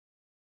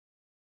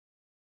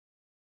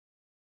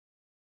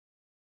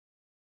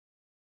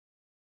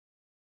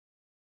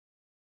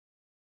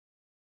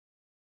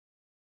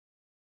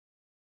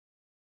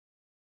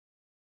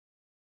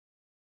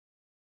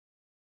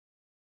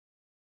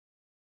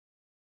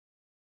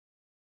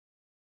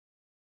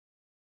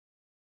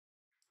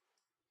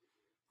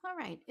All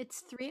right,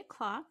 it's 3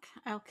 o'clock.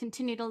 I'll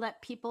continue to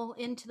let people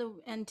into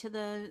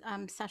the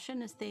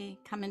session as they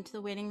come into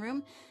the waiting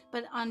room.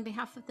 But on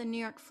behalf of the New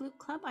York Flute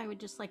Club, I would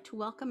just like to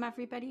welcome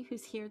everybody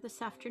who's here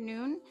this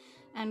afternoon,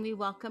 and we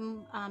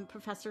welcome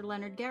Professor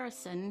Leonard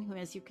Garrison, who,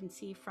 as you can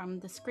see from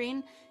the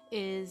screen,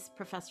 is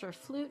professor of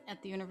flute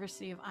at the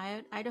University of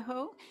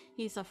Idaho.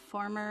 He's a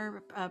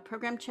former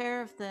program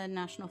chair of the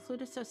National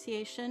Flute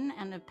Association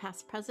and a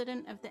past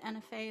president of the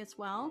NFA as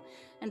well.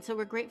 And so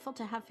we're grateful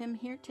to have him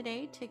here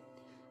today to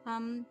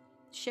um,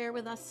 share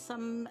with us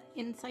some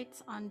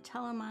insights on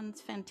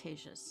Telemann's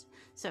Fantasias.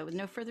 So, with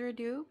no further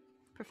ado,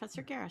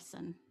 Professor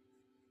Garrison.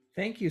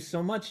 Thank you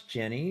so much,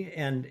 Jenny.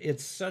 And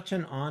it's such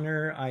an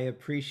honor. I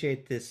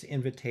appreciate this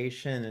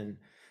invitation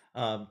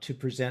and to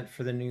present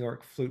for the New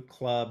York Flute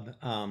Club,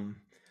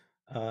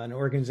 an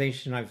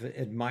organization I've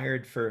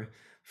admired for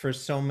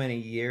so many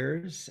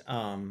years.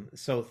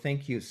 So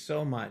thank you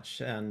so much.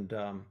 And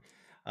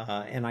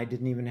I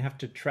didn't even have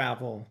to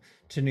travel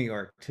to New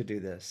York to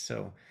do this.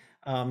 So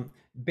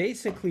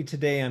basically,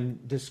 today I'm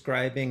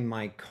describing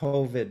my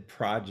COVID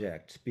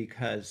project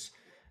because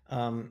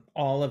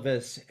all of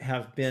us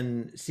have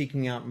been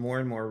seeking out more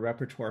and more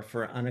repertoire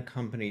for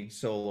unaccompanied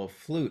solo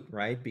flute,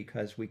 right?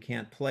 Because we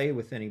can't play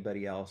with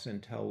anybody else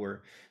until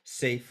we're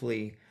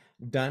safely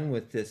done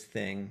with this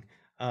thing.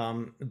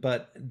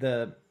 But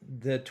the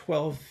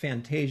 12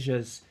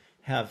 Fantasias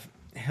have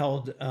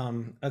held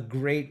a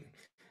great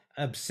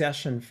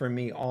obsession for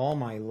me all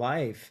my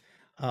life,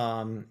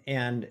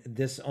 and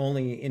this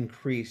only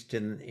increased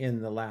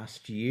in the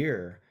last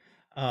year.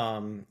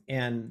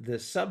 And the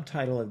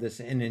subtitle of this,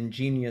 An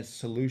Ingenious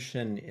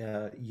Solution,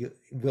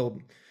 will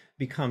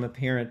become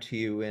apparent to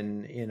you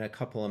in a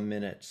couple of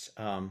minutes.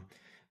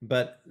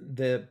 But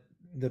the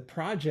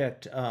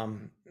project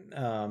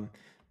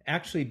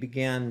actually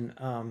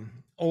began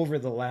over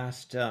the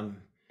last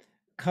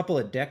couple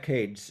of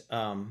decades.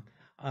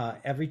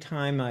 Every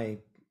time I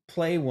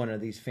play one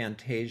of these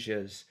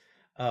fantasias,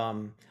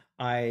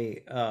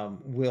 I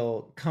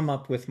will come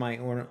up with my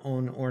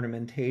own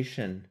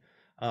ornamentation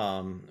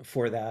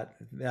for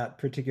that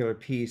particular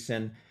piece,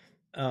 and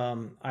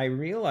I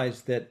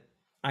realized that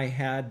I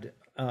had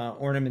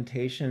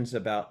ornamentations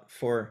about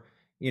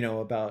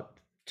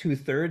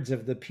 2/3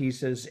 of the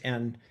pieces,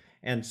 and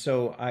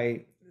so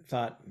I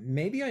thought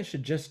maybe I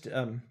should just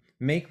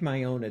make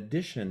my own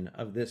edition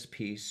of this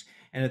piece,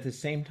 and at the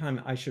same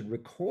time I should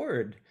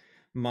record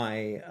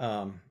my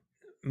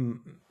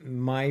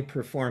my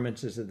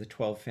performances of the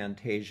 12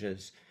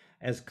 Fantasias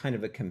as kind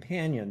of a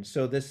companion.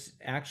 So this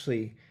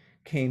actually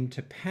came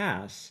to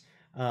pass,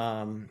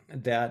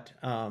 that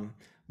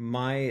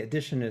my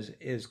edition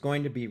is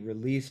going to be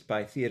released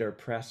by Theodore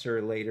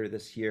Presser later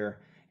this year,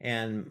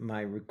 and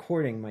my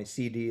recording, my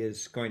CD,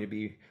 is going to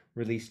be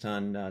released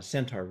on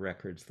Centaur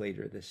Records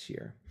later this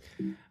year.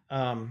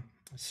 Um,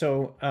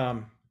 so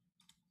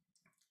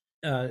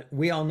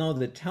we all know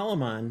that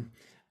Telemann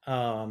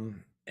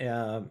um,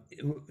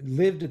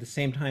 lived at the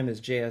same time as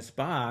J.S.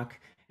 Bach.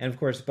 And of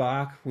course,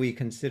 Bach we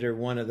consider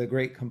one of the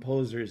great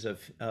composers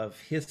of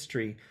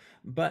history.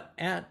 But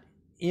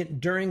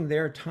during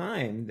their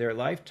time, their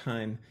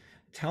lifetime,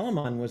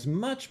 Telemann was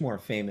much more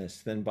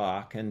famous than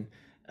Bach, and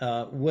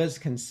was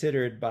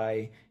considered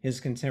by his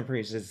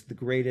contemporaries as the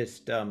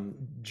greatest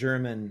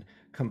German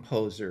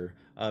composer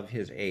of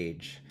his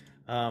age.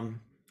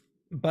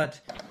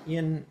 But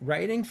in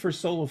writing for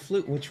solo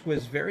flute, which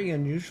was very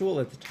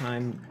unusual at the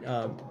time,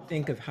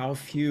 think of how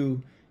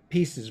few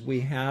pieces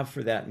we have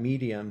for that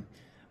medium.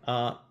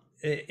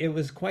 It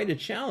was quite a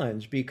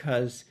challenge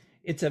because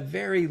it's a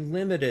very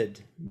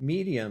limited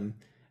medium.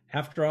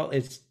 After all,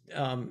 it's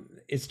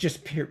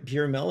just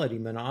pure melody,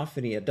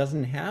 monophony. It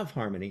doesn't have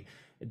harmony.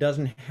 It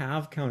doesn't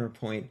have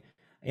counterpoint,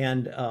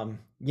 and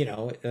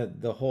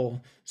the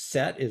whole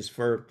set is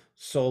for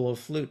solo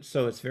flute,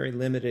 so it's very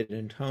limited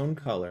in tone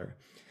color.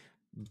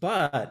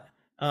 But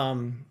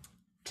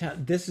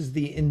this is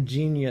the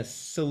ingenious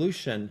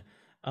solution.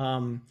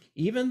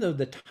 Even though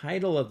the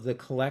title of the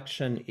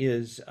collection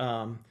is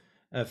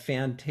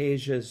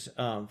Fantasias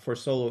for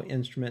solo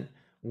instrument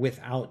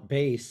without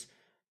bass,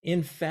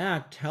 in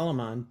fact,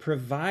 Telemann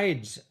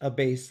provides a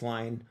bass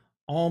line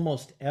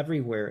almost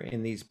everywhere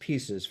in these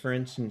pieces. For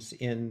instance,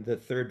 in the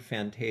third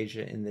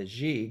Fantasia in the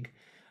Gigue,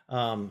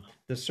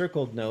 the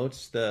circled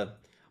notes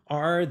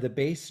are the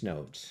bass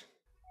notes.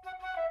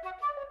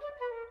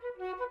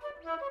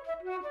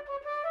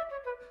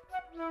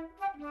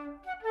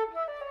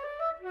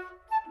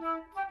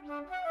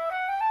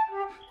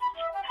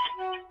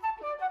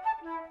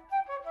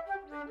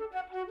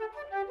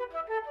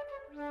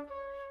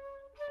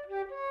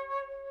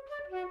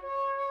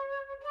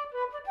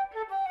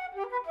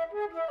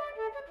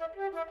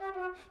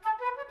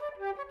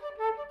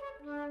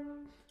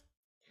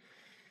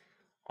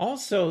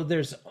 Also,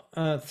 there's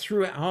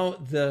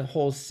throughout the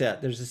whole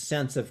set, there's a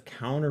sense of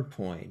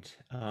counterpoint,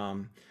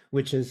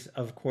 which is,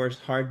 of course,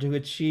 hard to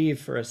achieve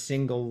for a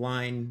single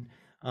line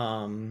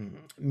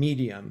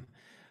medium.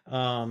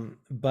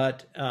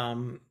 But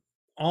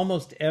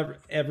almost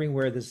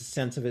everywhere, there's a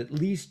sense of at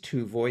least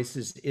two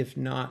voices, if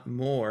not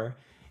more.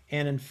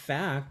 And in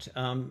fact,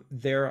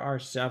 there are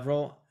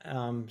several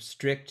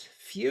strict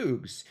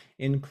fugues,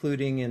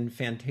 including in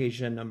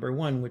Fantasia number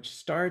one, which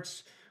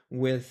starts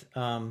with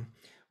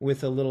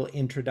with a little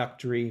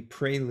introductory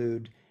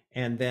prelude,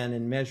 and then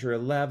in measure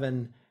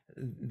 11,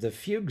 the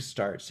fugue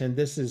starts. And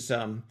this is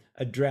a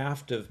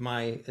draft of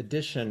my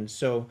edition.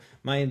 So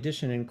my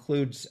edition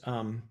includes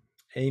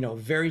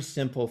very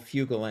simple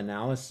fugal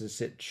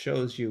analysis. It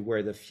shows you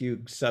where the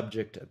fugue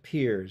subject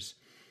appears.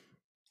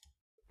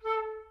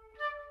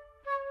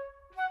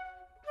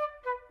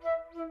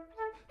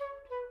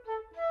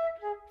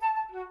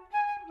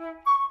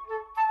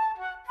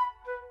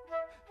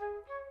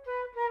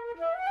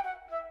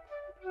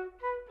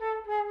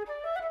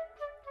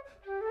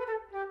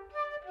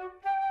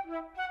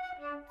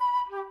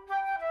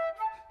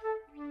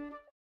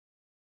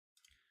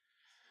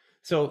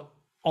 So,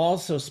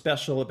 also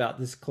special about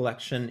this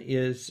collection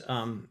is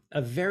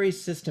a very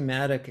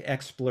systematic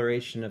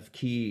exploration of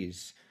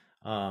keys.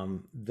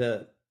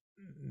 The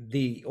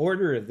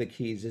order of the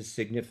keys is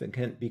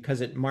significant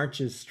because it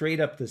marches straight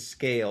up the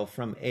scale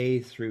from A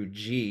through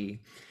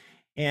G,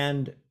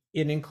 and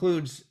it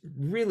includes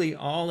really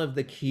all of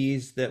the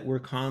keys that were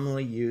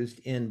commonly used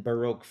in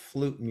Baroque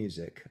flute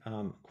music.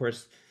 Of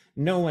course,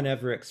 no one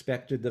ever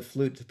expected the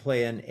flute to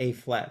play an A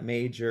flat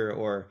major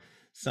or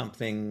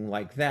something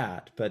like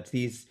that, but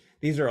these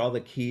are all the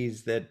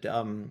keys that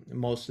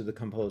most of the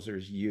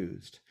composers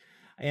used.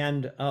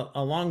 And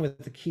along with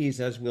the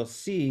keys, as we'll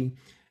see,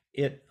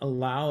 it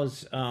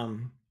allows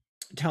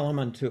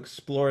Telemann to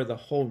explore the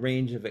whole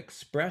range of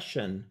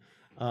expression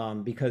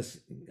because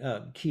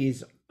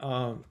keys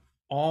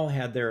all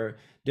had their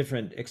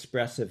different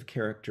expressive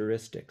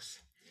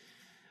characteristics.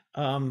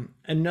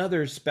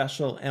 Another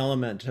special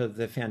element of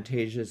the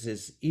Fantasias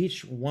is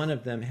each one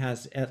of them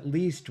has at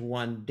least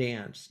one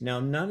dance.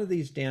 Now, none of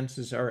these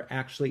dances are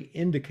actually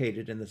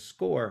indicated in the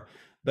score,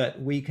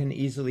 but we can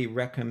easily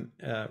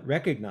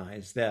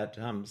recognize that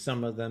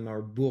some of them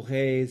are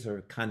bourrées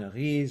or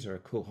canaries or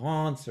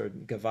courantes or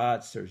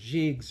gavottes or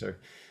gigues or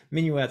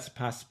minuets,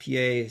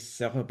 passe-pieds,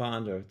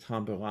 sarabande or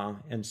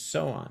tambourin, and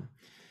so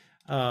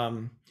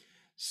on.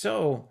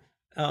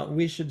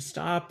 We should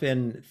stop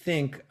and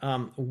think,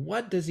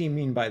 what does he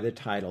mean by the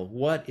title?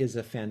 What is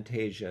a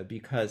fantasia?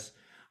 Because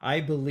I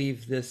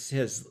believe this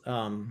has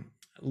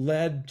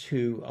led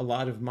to a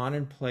lot of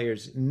modern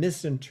players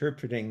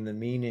misinterpreting the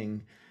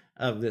meaning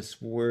of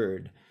this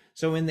word.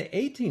 So in the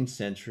 18th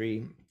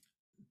century,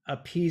 a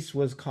piece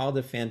was called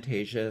a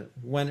fantasia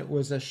when it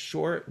was a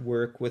short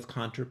work with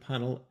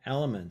contrapuntal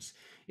elements.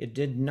 It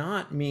did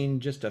not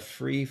mean just a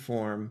free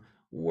form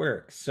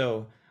work.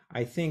 So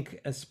I think,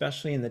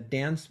 especially in the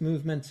dance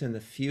movements and the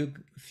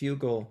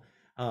fugal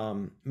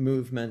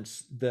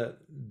movements,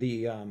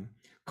 the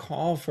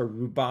call for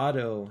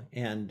rubato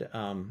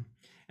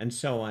and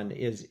so on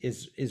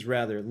is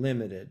rather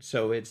limited.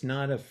 So it's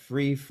not a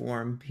free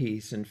form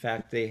piece. In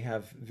fact, they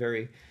have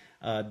very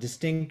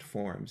distinct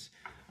forms.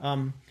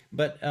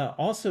 But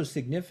also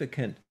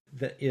significant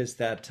is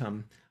that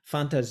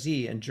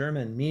Fantasie in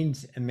German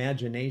means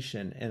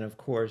imagination, and of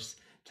course,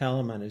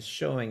 Telemann is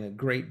showing a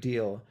great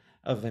deal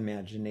of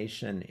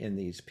imagination in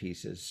these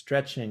pieces,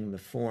 stretching the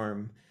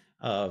form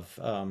of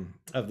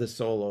the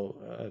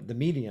solo, the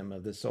medium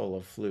of the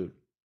solo flute.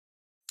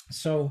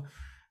 So,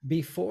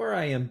 before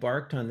I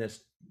embarked on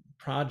this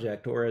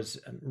project, or as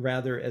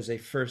rather as a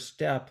first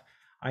step,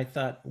 I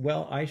thought,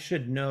 well, I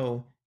should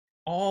know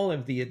all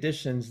of the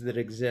editions that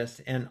exist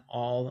and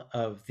all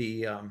of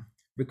the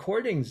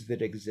recordings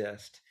that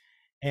exist.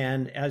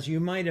 And as you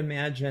might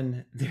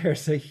imagine,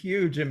 there's a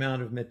huge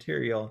amount of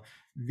material.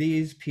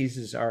 These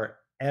pieces are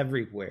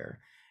everywhere.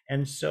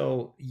 And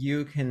so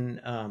you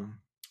can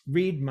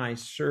read my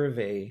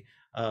survey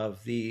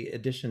of the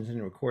editions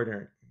and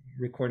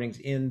recordings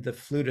in the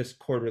Flutist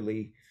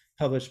Quarterly,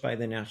 published by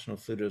the National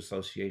Flute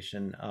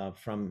Association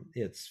from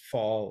its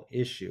fall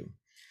issue.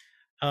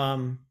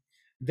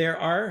 There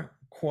are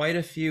quite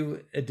a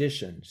few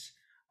editions,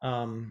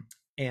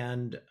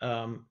 and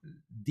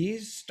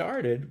these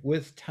started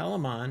with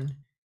Telemann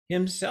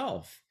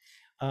himself.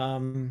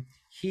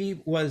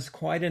 He was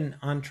quite an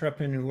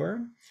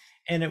entrepreneur,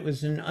 and it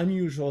was an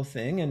unusual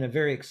thing and a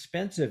very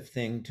expensive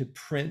thing to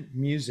print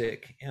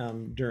music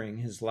during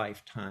his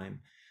lifetime.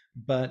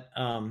 But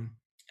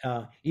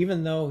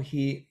even though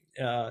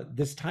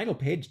this title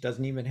page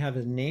doesn't even have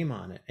his name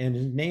on it, and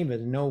his name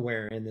is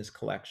nowhere in this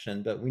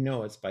collection, but we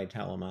know it's by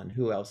Telemann.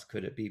 Who else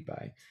could it be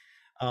by?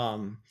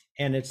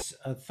 And it's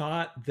a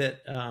thought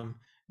that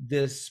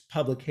this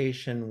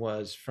publication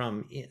was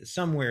from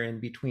somewhere in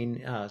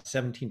between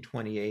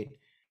 1728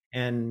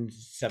 and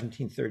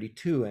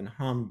 1732 in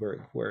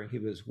Hamburg, where he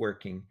was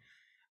working.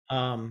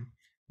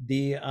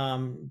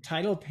 The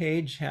title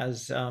page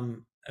has,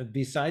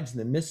 besides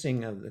the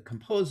missing of the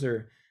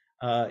composer,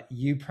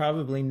 you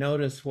probably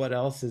notice what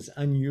else is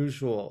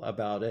unusual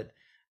about it.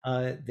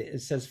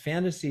 It says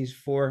Fantasies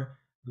for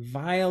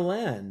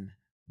violin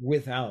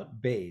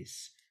without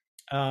bass.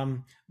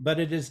 But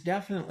it is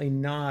definitely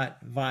not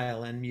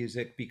violin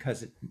music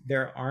because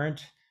there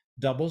aren't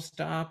double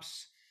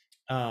stops.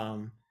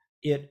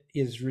 it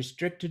is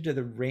restricted to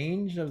the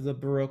range of the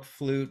Baroque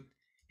flute.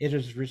 It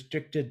is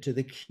restricted to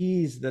the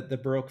keys that the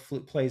Baroque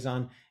flute plays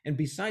on. And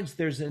besides,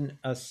 there's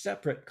a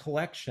separate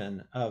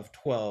collection of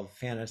 12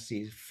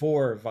 fantasies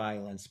for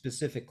violin,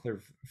 specifically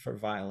for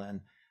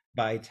violin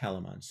by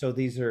Telemann. So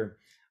these are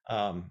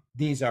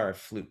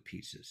flute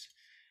pieces.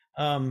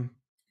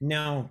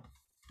 Now,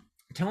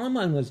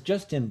 Telemann was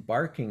just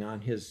embarking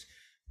on his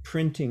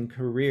printing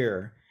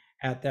career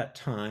at that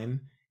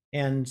time.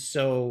 And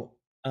so,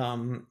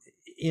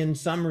 in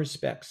some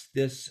respects,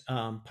 this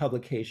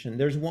publication,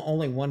 there's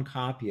only one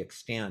copy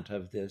extant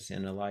of this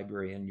in a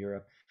library in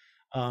Europe.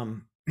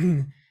 Um,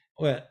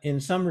 well, in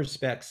some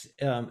respects,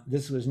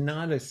 this was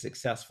not a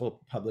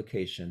successful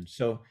publication.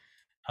 So,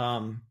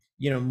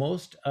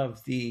 most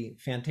of the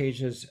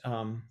Fantasias,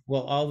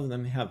 well, all of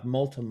them have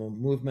multiple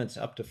movements,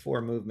 up to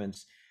 4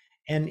 movements.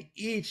 And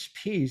each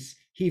piece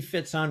he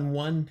fits on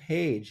one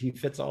page. He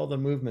fits all the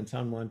movements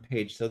on one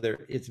page. So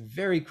it's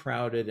very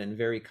crowded and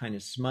very kind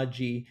of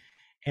smudgy.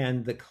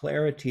 And the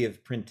clarity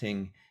of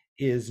printing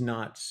is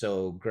not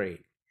so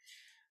great.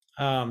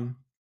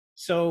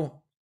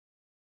 So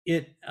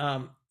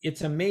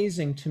it's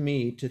amazing to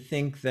me to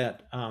think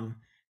that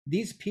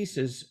these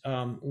pieces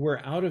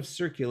were out of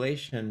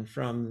circulation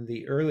from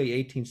the early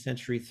 18th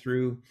century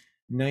through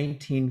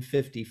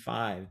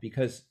 1955,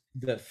 because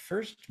the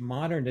first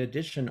modern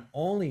edition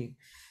only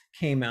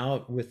came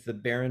out with the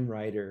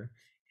Bärenreiter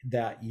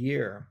that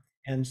year.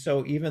 And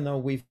so even though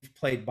we've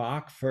played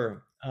Bach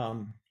for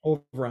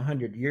over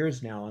 100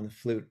 years now on the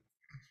flute,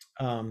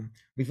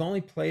 we've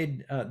only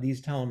played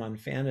these Telemann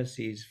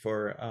fantasies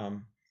for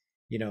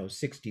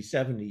 60,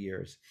 70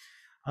 years.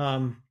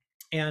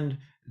 And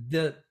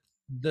the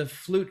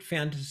flute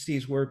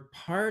fantasies were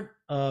part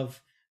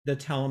of the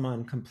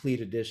Telemann complete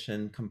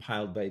edition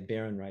compiled by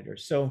Bärenreiter.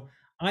 So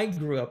I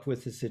grew up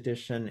with this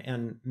edition,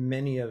 and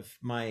many of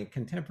my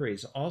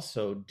contemporaries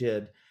also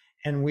did.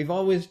 And we've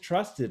always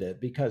trusted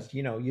it because,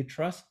 you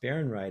trust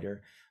Bärenreiter.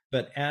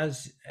 But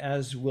as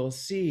we'll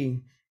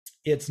see,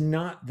 it's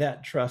not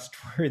that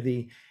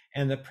trustworthy.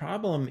 And the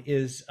problem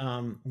is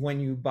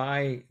when you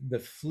buy the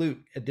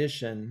flute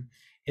edition,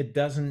 it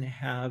doesn't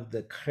have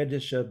the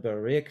kritische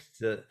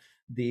Bericht,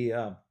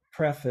 the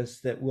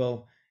preface that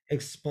will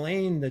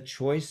explain the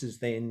choices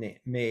they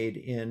made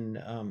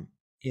in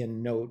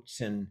notes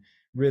and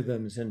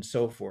rhythms and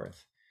so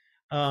forth.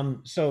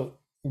 So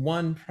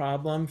one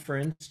problem, for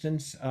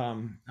instance,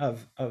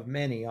 of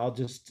many, I'll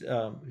just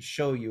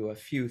show you a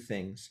few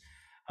things.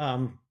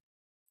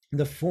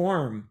 The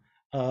form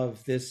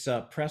of this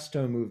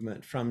presto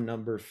movement from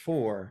number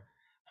 4,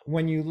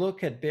 when you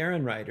look at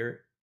Bärenreiter,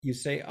 you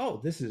say,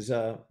 oh, this is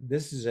a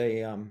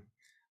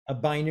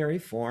binary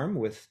form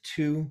with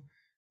 2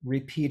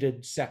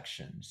 repeated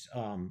sections.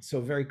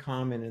 So very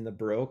common in the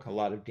Baroque. A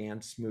lot of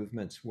dance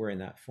movements were in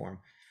that form.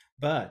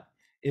 But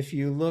if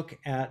you look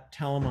at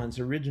Telemann's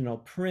original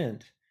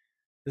print,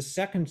 the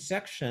second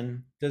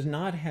section does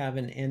not have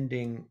an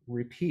ending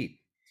repeat.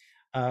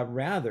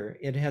 Rather,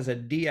 it has a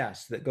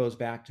DS that goes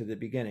back to the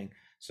beginning.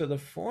 So the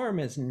form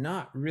is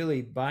not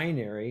really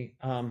binary.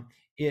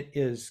 It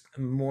is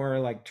more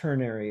like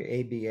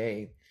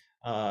ternary,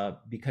 ABA,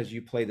 because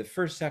you play the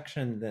first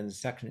section, then the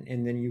second,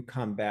 and then you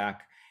come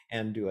back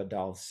and do a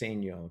dal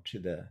segno to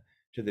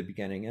the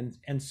beginning.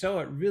 And so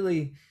it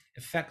really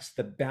affects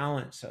the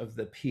balance of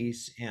the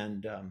piece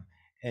and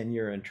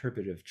your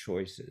interpretive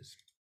choices.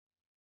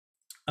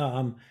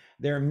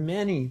 There are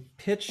many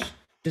pitch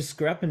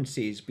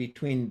discrepancies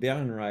between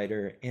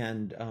Bärenreiter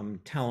and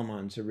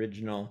Telemann's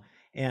original.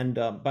 And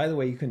by the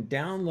way, you can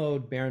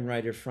download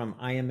Bärenreiter from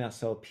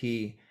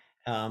IMSLP.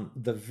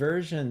 The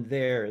version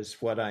there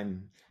is what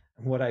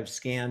I've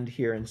scanned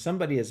here, and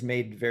somebody has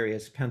made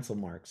various pencil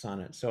marks on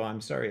it. So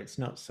I'm sorry it's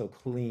not so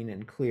clean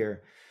and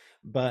clear.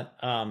 But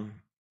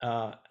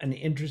an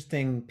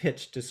interesting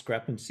pitch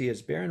discrepancy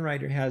is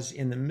Bärenreiter has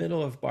in the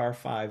middle of bar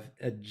 5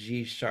 a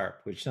G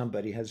sharp, which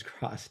somebody has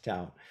crossed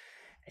out.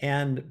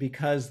 And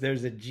because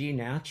there's a G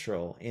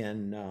natural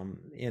in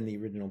the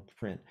original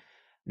print.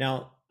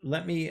 Now,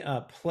 let me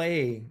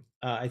play,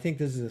 I think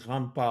this is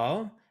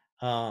Rampal.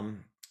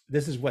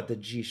 This is what the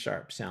G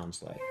sharp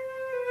sounds like.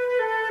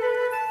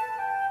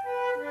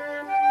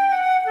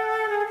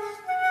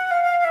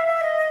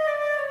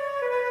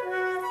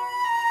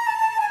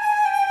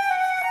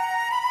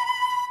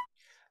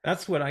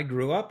 That's what I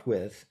grew up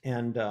with.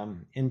 And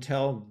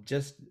until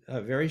just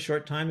a very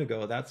short time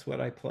ago, that's what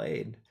I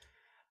played.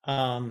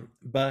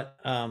 But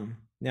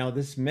now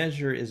this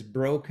measure is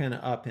broken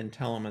up in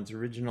Telemann's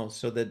original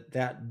so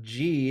that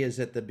G is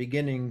at the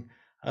beginning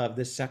of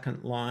the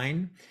second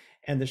line,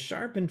 and the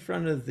sharp in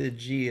front of the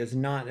G is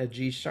not a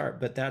G sharp,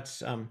 but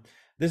that's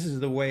this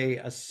is the way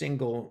a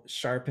single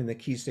sharp in the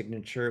key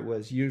signature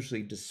was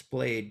usually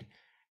displayed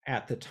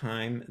at the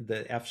time.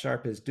 The F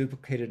sharp is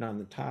duplicated on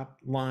the top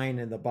line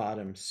and the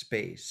bottom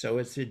space, so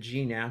it's a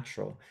G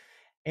natural.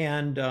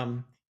 And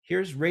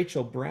here's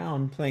Rachel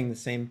Brown playing the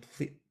same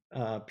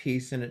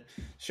piece, and it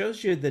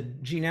shows you the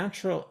G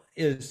natural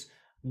is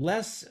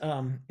less,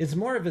 it's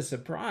more of a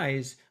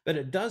surprise, but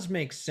it does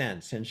make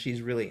sense, and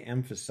she's really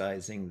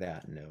emphasizing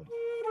that note.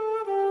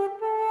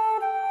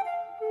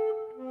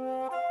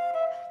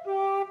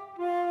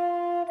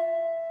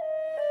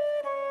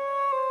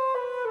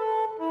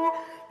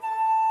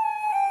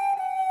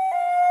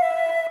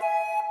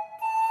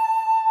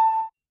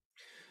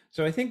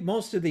 So I think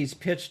most of these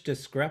pitch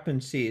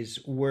discrepancies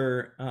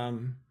were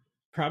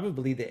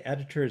probably the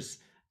editors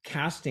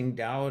casting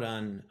doubt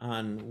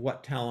on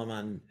what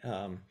Telemann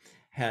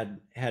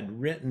had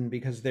written,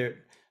 because they're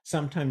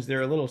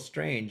a little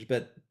strange,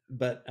 but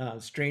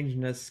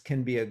strangeness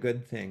can be a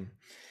good thing.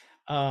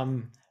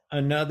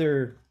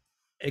 Another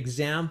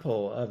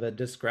example of a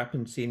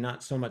discrepancy,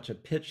 not so much a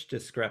pitch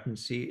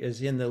discrepancy,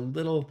 is in the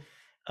little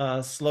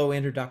slow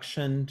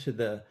introduction to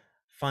the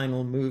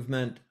final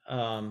movement,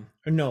 or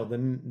no, the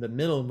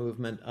middle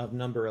movement of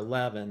number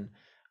 11.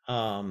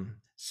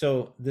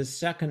 So the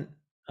second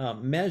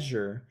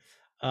measure,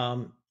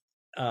 um,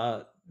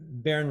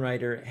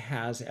 Bärenreiter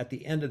has at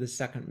the end of the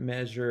second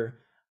measure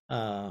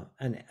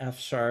an F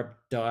sharp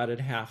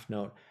dotted half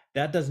note.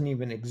 That doesn't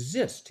even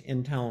exist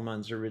in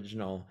Telemann's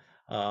original.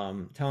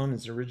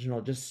 Telemann's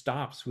original just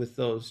stops with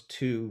those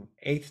two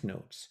eighth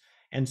notes,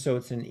 and so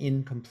it's an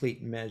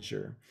incomplete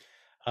measure.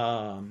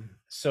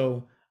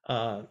 So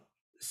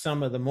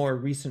some of the more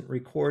recent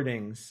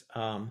recordings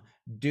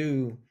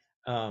do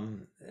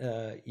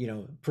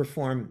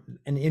perform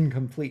an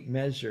incomplete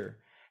measure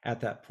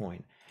at that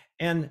point.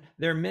 And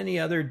there are many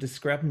other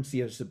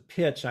discrepancies of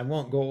pitch. I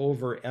won't go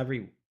over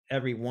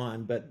every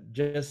one, but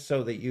just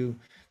so that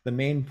the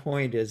main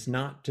point is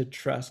not to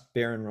trust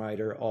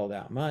Bärenreiter all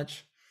that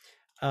much.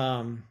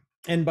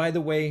 And by the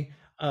way,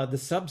 the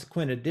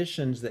subsequent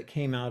editions that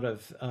came out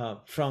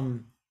of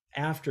from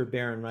after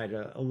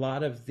Bärenreiter, a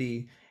lot of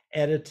the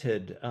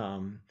edited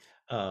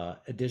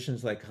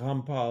editions like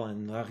Rampal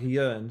and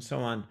Larieux and so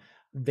on,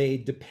 they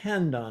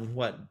depend on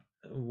what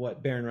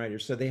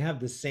Bärenreiter, so they have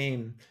the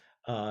same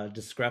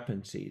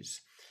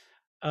discrepancies.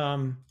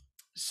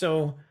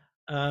 So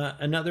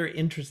another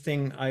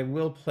interesting, I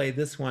will play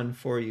this one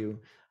for you.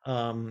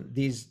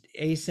 These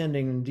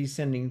ascending and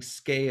descending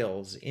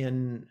scales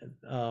in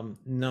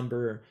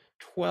number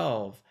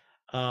 12.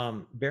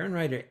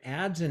 Bärenreiter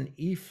adds an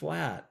E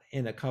flat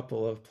in a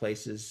couple of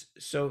places,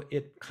 so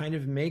it kind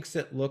of makes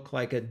it look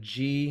like a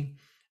G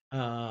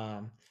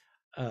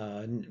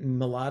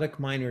melodic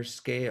minor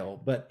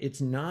scale, but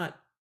it's not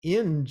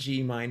in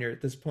G minor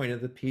at this point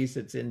of the piece,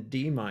 it's in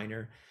D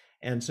minor.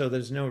 And so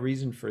there's no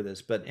reason for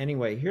this. But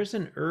anyway, here's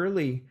an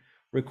early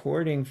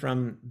recording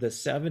from the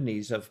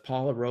 70s of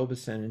Paula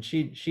Robeson, and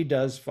she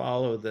does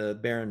follow the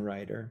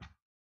Bärenreiter.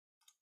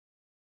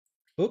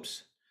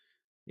 Oops,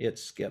 it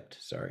skipped,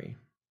 sorry.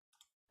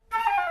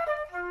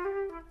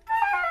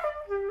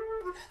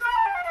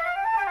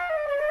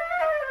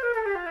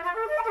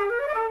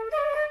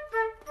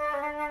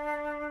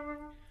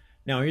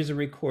 Now here's a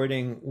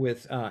recording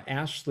with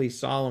Ashley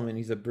Solomon.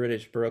 He's a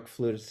British Baroque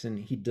flutist, and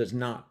he does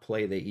not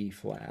play the E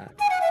flat.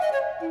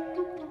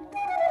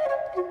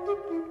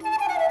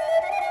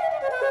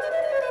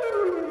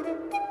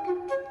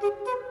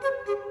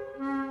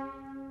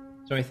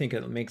 So I think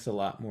it makes a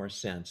lot more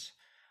sense.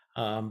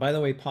 By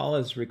the way,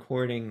 Paula's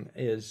recording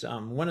is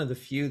one of the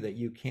few that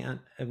you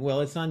can't,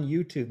 well, it's on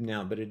YouTube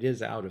now, but it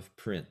is out of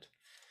print.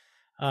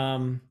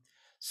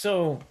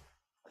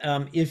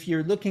 If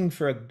you're looking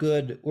for a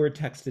good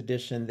urtext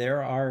edition,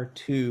 there are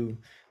two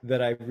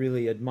that I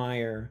really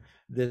admire.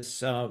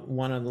 This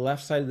one on the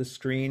left side of the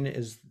screen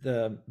is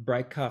the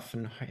Breitkopf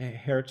and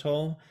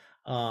Hertel,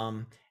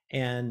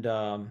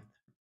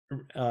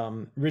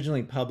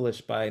 originally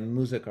published by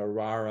Musica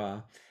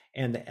Rara,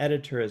 and the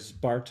editor is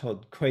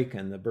Bartold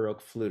Kuiken, the Baroque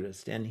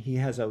flutist, and he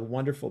has a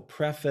wonderful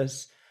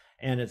preface,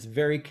 and it's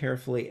very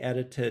carefully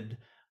edited,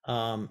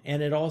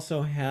 and it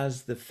also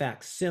has the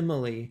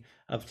facsimile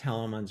of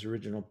Telemann's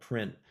original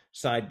print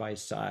side by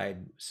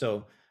side.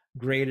 So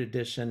great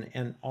edition.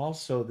 And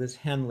also this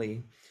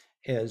Henley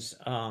is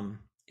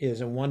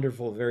a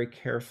wonderful, very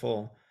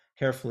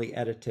carefully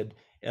edited.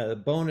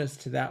 Bonus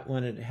to that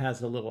one, it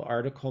has a little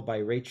article by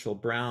Rachel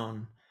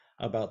Brown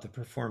about the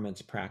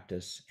performance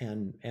practice,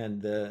 and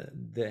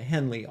the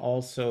Henley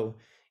also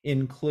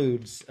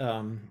includes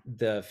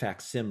the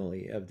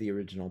facsimile of the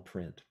original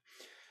print.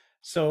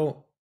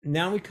 So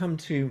now we come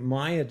to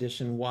my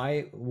edition.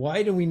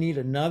 Why do we need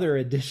another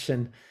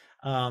edition?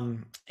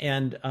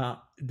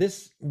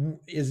 This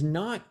is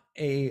not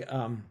a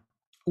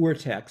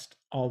urtext,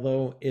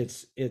 although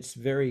it's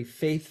very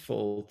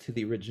faithful to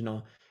the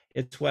original.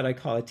 It's what I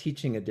call a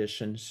teaching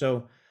edition.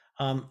 So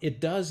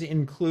it does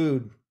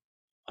include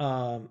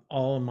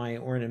all of my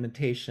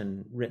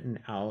ornamentation written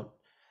out,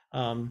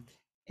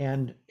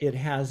 and it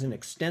has an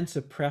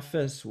extensive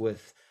preface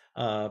with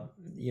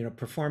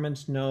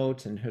performance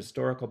notes and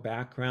historical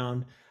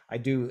background. I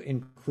do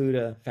include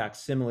a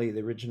facsimile of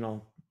the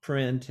original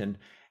print, and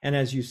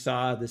as you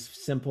saw, this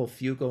simple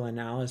fugal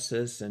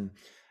analysis, and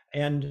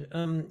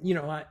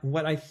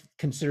what I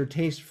consider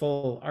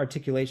tasteful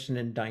articulation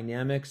and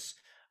dynamics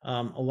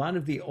A lot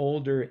of the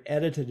older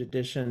edited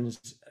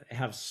editions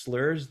have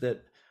slurs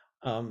that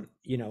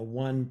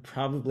one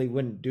probably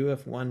wouldn't do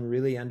if one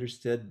really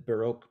understood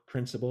Baroque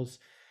principles.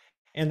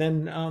 And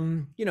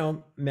then,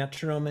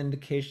 metronome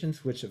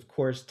indications, which of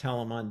course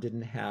Telemann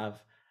didn't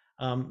have.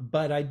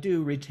 But I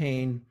do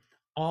retain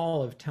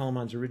all of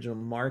Telemann's original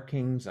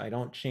markings. I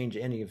don't change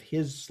any of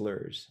his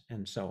slurs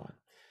and so on.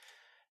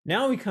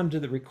 Now we come to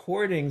the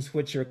recordings,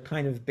 which are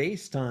kind of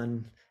based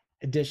on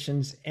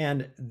editions,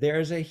 and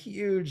there's a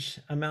huge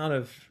amount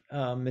of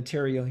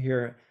material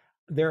here.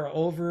 There are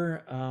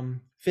over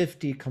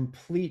 50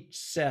 complete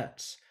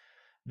sets.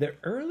 The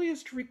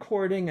earliest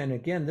recording, and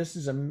again, this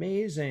is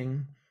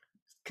amazing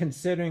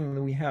considering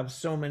that we have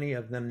so many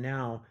of them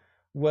now,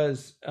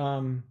 was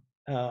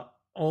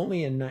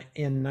only in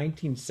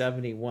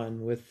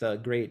 1971 with the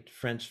great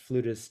French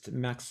flutist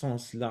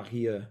Maxence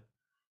Larieux.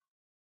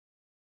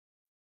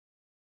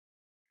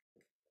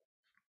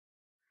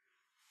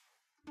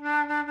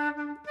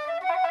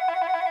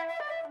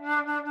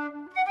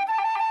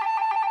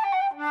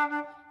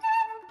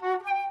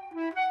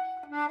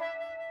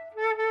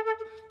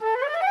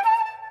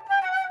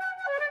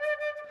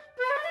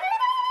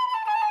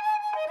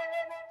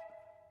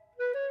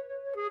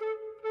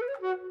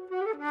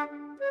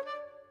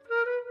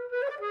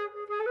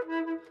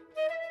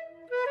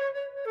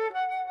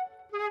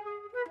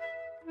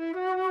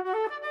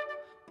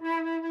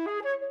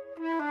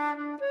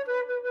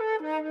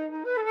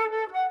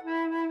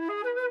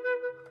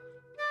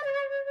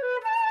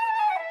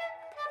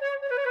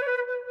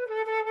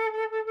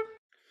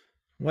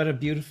 What a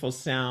beautiful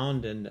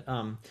sound. And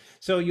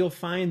so you'll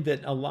find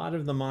that a lot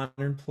of the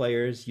modern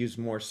players use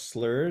more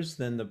slurs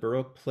than the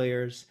Baroque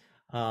players.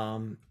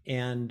 And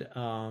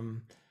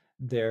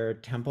their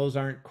tempos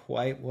aren't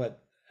quite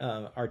what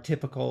are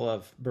typical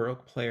of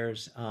Baroque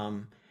players.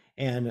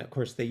 And of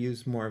course, they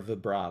use more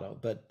vibrato.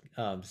 But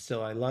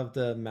still, I love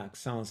the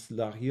Maxence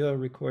Larieux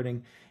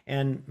recording.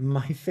 And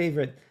my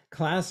favorite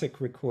classic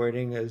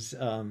recording is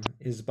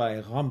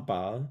by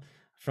Rampal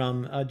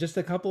from just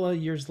a couple of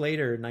years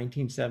later,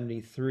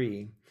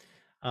 1973.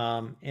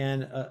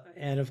 And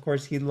of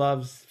course, he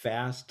loves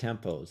fast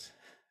tempos.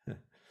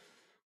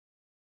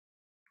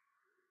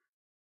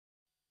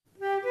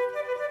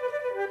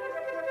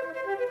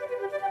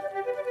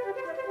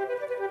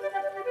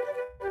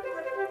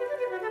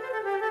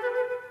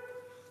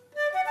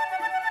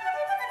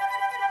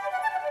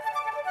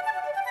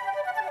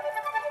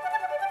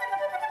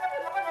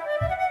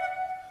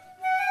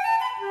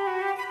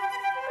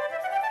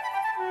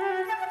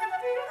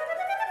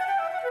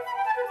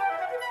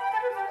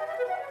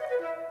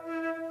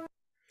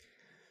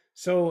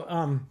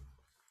 So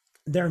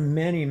there are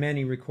many,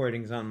 many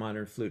recordings on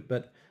modern flute,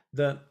 but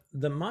the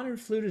modern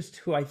flutist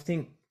who I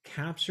think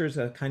captures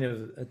a kind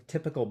of a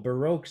typical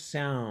Baroque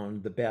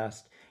sound the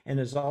best, and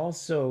is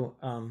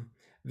also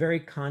very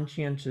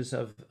conscientious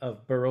of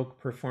Baroque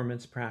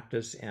performance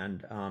practice,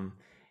 and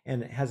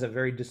has a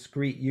very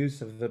discreet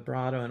use of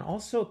vibrato and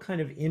also kind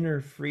of inner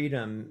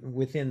freedom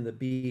within the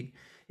beat,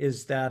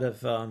 is that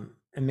of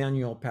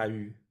Emmanuel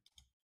Pahud.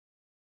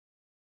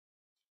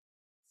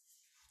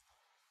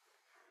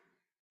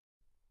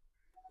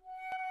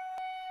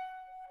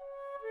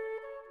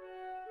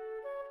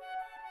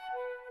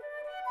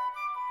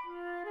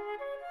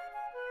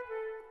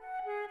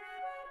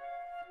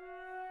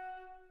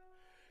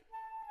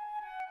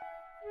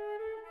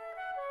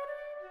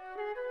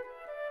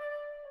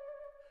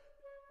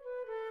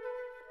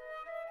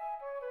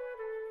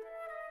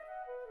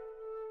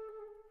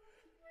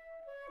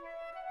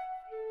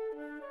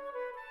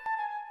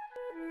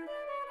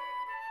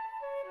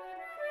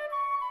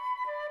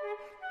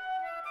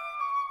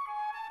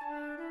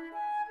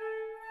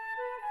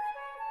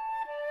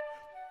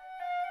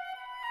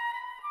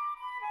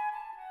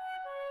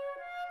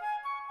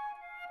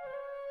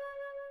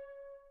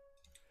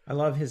 I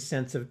love his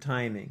sense of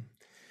timing.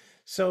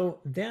 So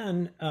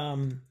then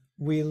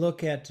we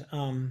look at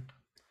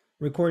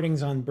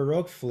recordings on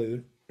Baroque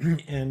flute,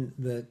 and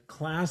the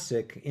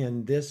classic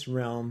in this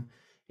realm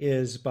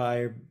is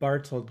by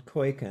Bartold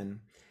Kuiken.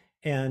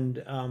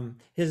 And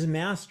his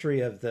mastery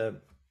of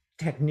the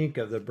technique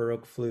of the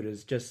Baroque flute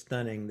is just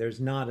stunning. There's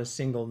not a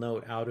single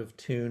note out of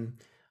tune,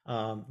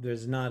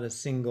 there's not a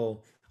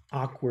single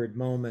awkward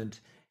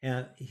moment.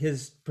 And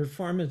his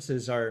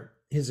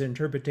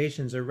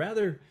interpretations are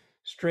rather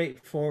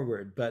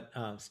straightforward, but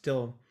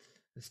still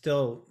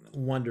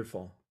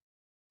wonderful.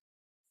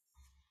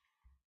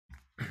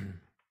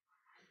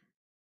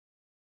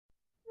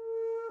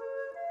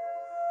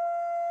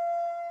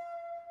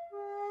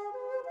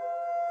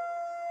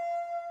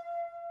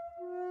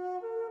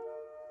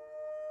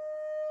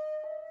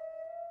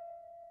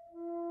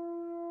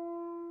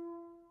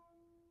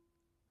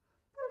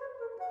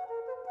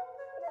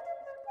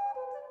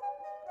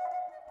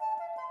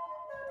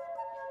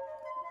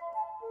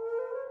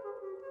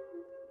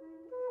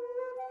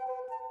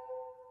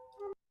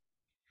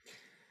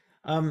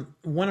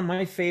 One of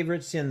my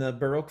favorites in the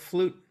Baroque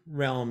flute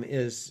realm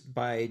is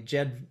by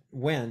Jed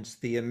Wentz,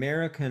 the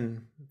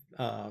American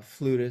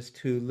flutist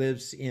who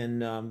lives in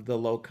the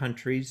Low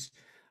Countries.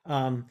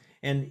 And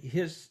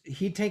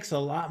he takes a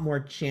lot more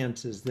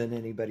chances than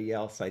anybody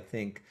else, I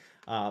think.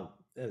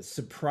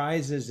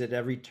 Surprises at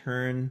every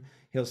turn.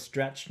 He'll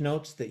stretch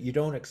notes that you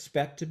don't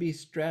expect to be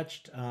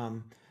stretched.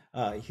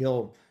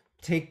 He'll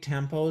take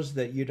tempos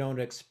that you don't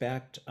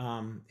expect.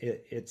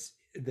 It's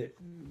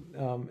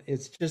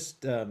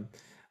just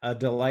a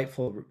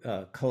delightful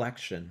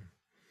collection.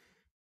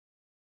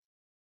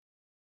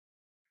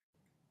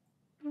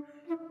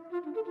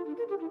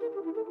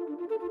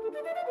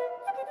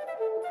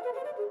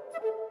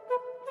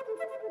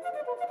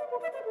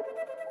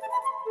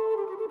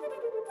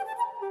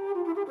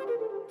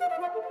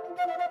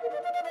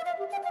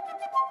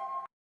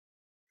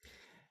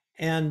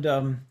 And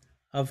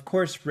of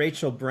course,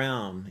 Rachel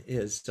Brown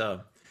is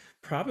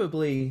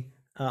probably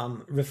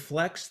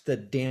reflects the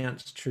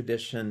dance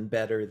tradition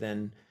better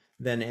than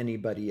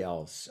anybody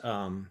else.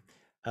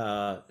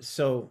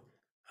 So,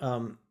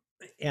 um,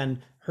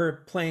 and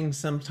her playing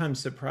sometimes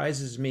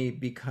surprises me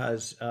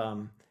because,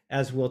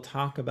 as we'll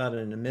talk about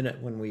in a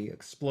minute when we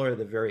explore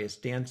the various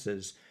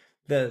dances,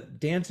 the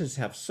dances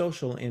have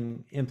social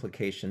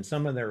implications.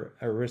 Some of their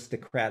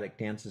aristocratic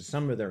dances,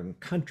 some of their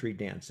country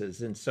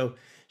dances, and so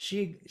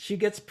she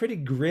gets pretty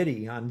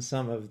gritty on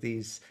some of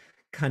these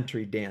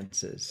country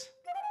dances.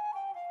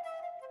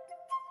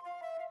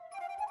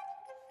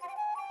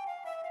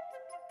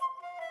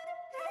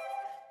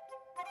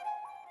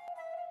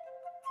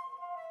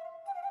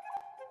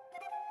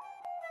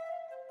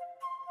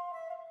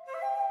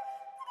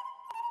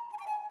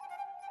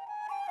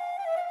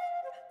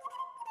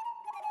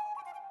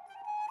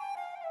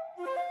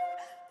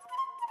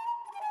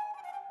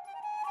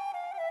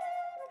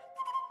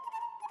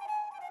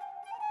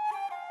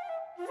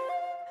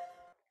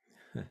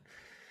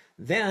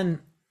 Then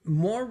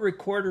more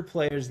recorder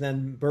players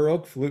than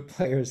Baroque flute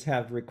players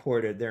have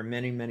recorded. There are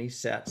many, many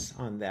sets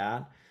on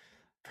that.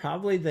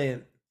 Probably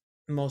the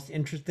most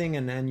interesting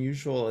and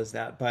unusual is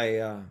that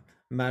by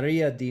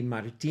Maria di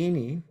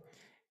Martini.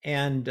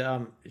 And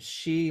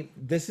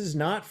this is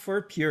not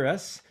for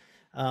purists.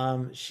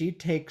 She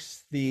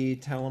takes the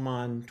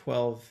Telemann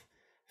 12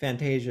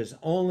 Fantasias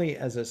only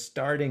as a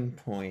starting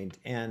point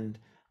and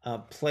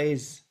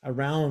plays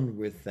around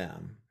with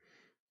them.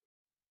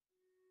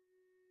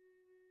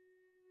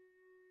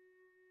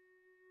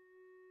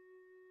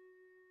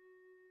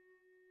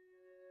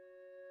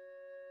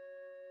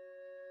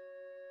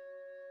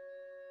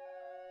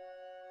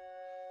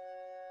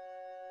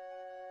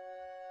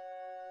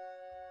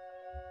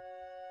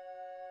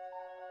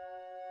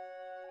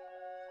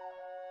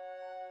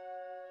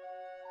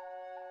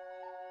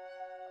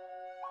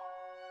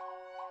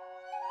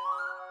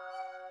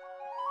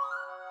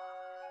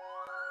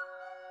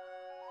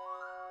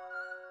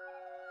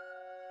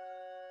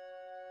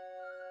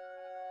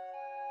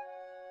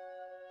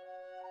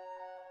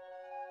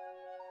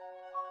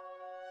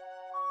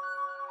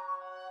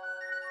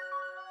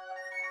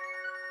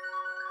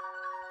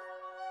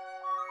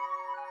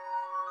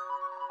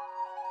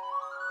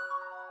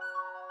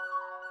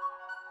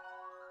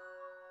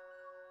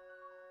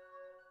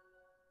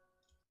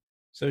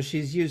 So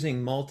she's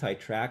using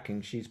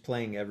multi-tracking. She's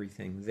playing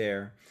everything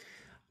there.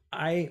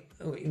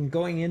 In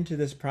going into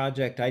this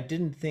project, I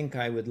didn't think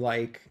I would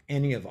like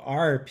any of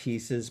our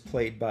pieces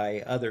played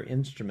by other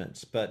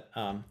instruments, but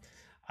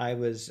I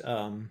was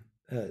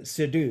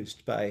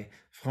seduced by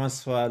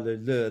Francois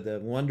Leleu, the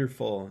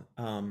wonderful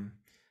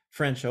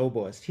French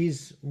oboist.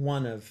 He's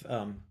one of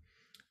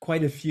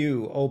quite a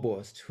few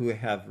oboists who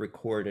have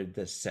recorded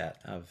this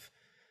set of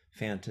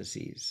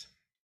fantasies.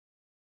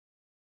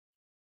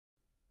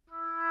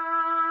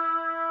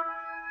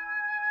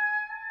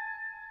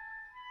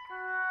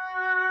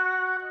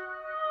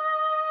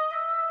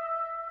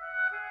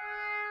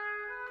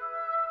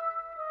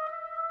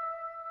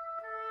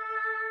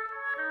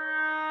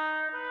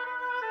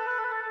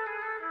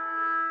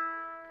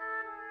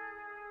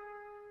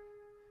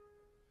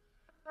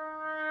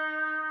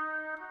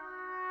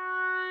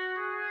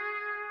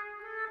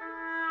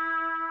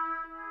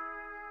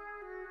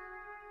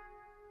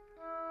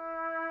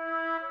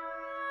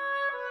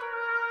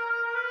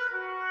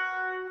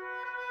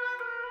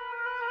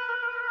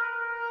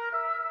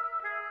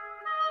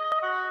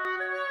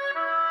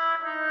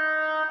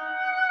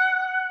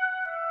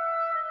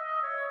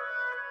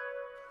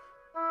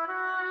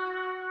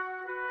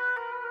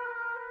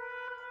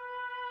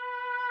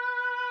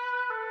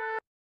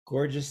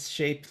 Gorgeous,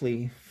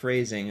 shapely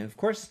phrasing. Of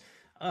course,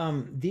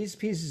 these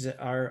pieces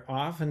are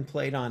often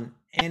played on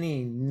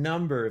any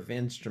number of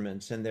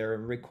instruments in their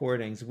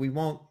recordings. We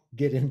won't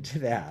get into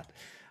that.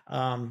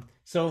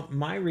 So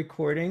my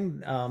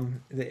recording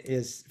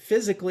is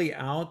physically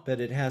out, but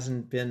it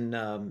hasn't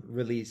been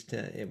released.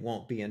 It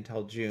won't be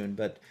until June.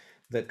 But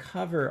the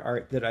cover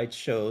art that I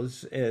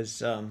chose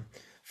is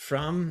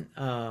from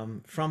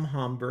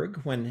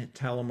Hamburg when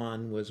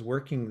Telemann was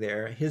working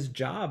there. His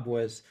job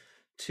was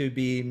to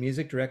be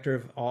music director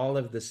of all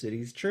of the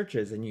city's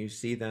churches, and you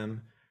see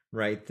them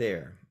right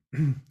there.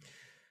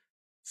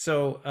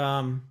 So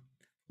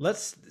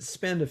let's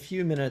spend a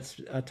few minutes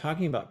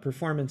talking about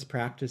performance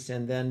practice,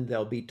 and then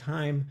there'll be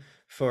time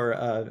for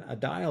a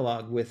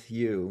dialogue with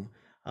you.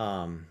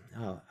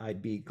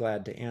 I'd be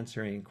glad to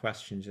answer any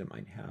questions you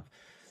might have.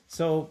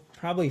 So,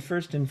 probably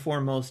first and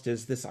foremost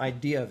is this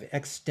idea of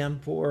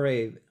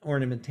extempore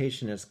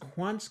ornamentation, as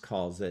Quantz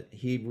calls it.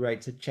 He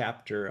writes a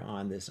chapter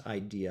on this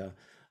idea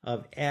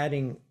of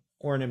adding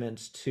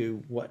ornaments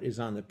to what is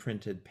on the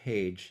printed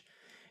page.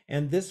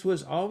 And this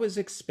was always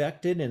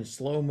expected in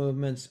slow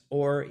movements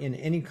or in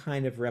any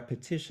kind of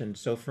repetition.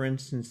 So, for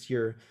instance,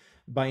 your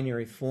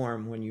binary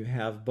form, when you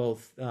have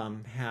both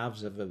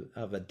halves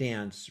of a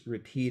dance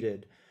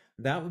repeated,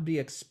 that would be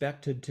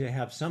expected to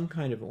have some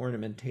kind of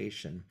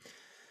ornamentation.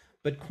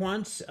 But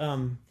Quantz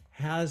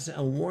has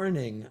a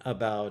warning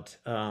about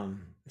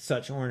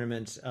such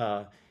ornaments.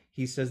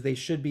 He says they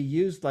should be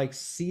used like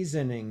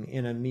seasoning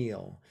in a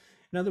meal.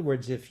 In other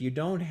words, if you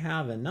don't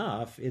have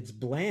enough, it's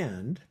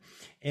bland,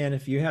 and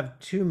if you have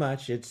too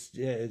much, it's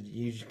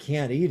you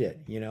can't eat it.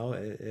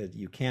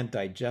 You can't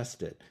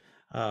digest it.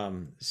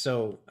 Just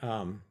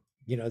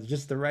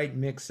the right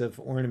mix of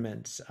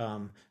ornaments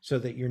so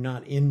that you're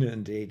not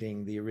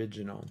inundating the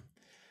original.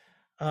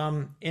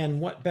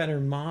 And what better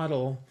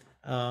model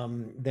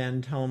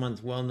than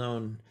Telemann's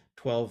well-known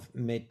 12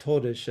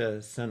 methodische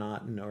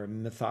Sonaten, or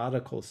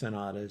methodical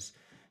sonatas.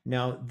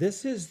 Now,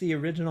 this is the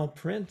original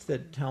print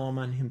that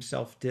Telemann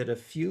himself did a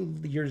few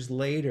years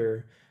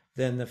later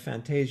than the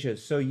Fantasias.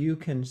 So you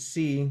can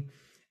see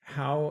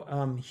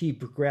how he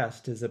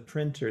progressed as a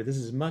printer. This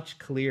is much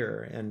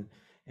clearer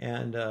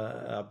and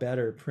a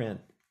better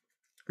print.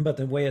 But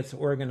the way it's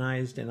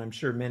organized, and I'm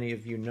sure many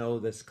of you know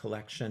this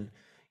collection,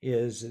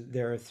 is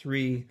there are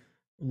three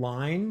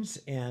lines,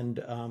 and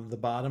the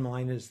bottom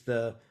line is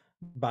the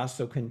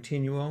basso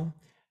continuo.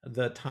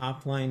 The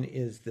top line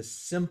is the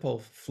simple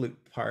flute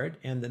part,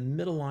 and the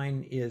middle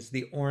line is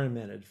the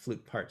ornamented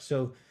flute part.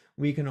 So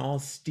we can all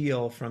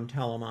steal from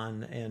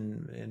Telemann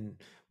and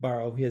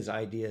borrow his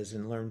ideas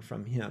and learn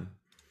from him.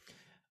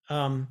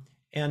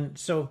 And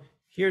so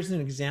here's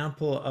an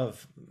example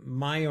of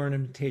my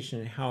ornamentation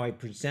and how I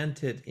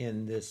present it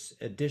in this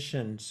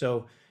edition.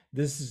 So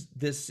this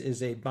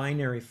is a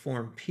binary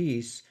form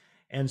piece,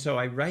 and so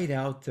I write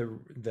out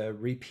the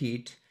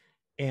repeat,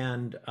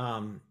 and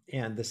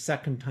the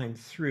second time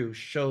through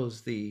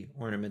shows the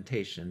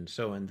ornamentation.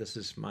 So, and this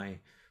is my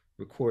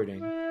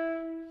recording.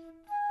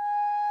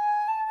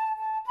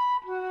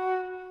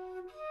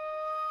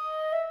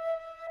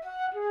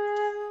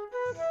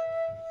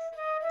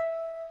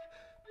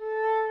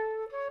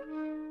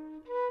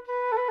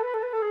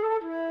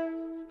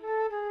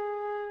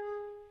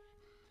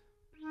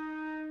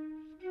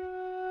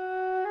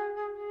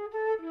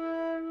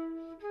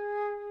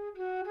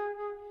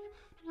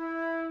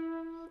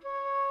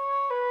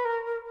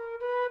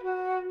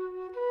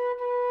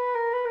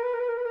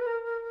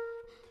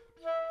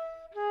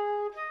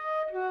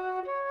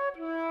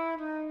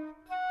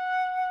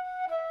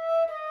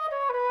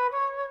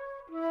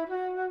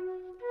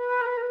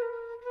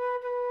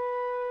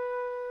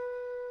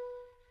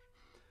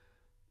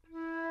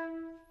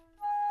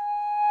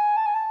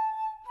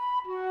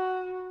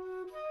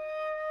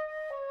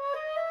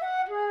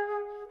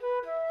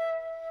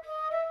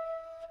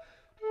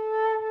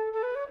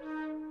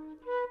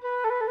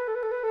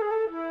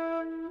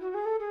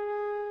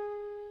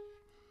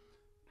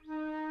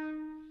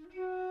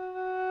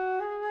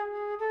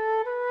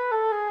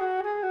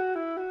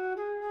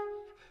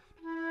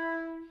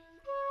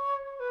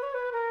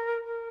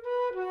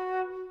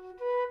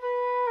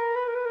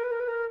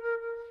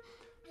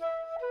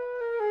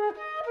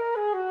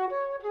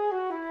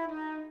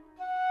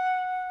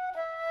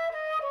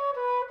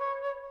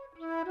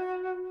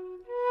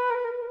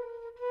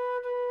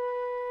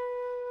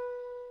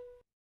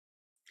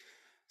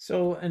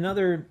 So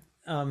another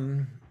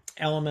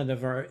element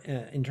of our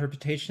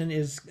interpretation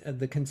is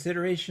the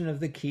consideration of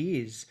the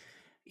keys.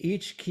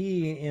 Each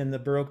key in the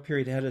Baroque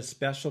period had a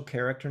special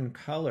character and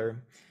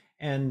color.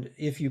 And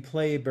if you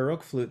play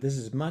Baroque flute, this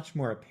is much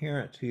more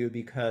apparent to you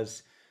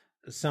because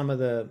some of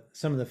the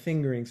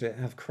fingerings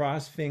have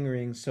cross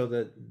fingerings, so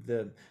that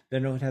the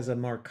note has a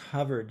more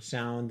covered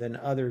sound than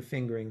other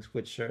fingerings,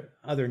 which are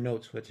other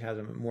notes which have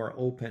a more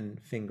open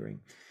fingering.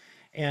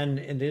 And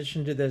in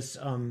addition to this,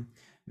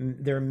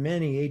 there are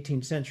many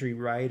 18th century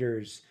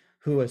writers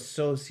who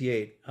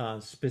associate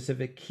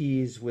specific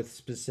keys with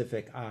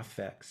specific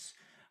affects.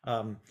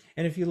 And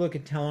if you look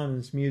at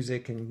Telemann's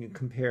music and you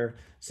compare,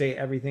 say,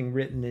 everything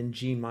written in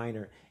G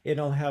minor,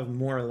 it'll have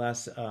more or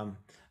less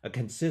a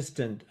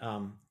consistent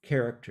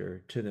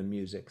character to the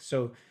music.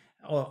 So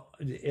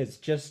it's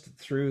just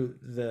through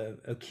the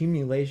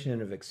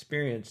accumulation of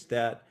experience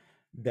that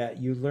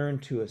you learn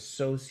to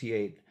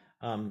associate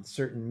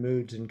certain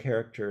moods and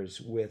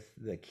characters with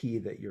the key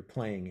that you're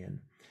playing in.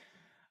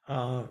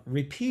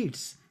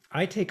 Repeats,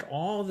 I take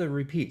all the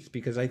repeats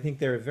because I think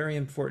they're very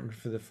important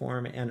for the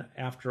form, and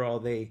after all,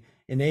 they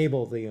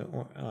enable the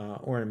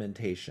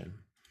ornamentation.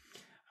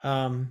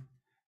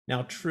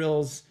 Now,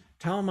 trills,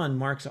 Telemann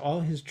marks all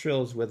his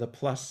trills with a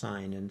plus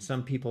sign, and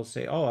some people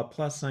say, oh, a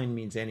plus sign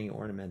means any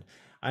ornament.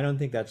 I don't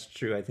think that's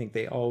true. I think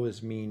they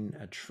always mean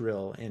a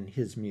trill in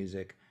his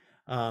music.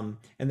 And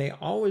they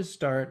always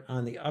start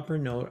on the upper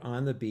note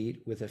on the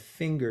beat with a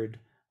fingered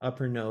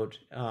upper note,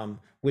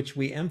 which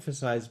we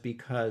emphasize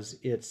because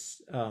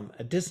it's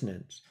a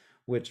dissonance,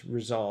 which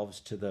resolves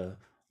to the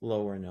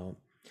lower note.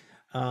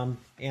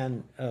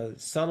 And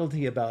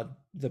subtlety about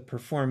the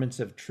performance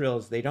of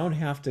trills. They don't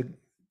have to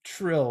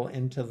trill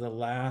into the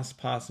last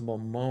possible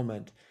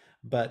moment,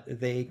 but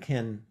they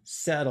can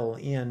settle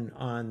in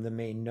on the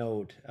main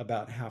note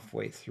about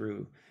halfway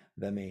through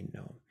the main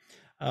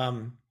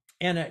note.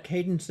 And at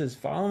cadences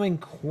following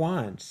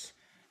quants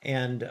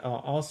and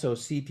also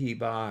CP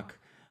Bach,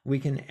 we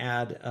can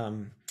add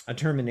a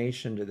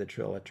termination to the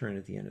trill, a turn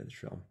at the end of the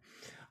trill.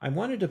 I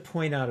wanted to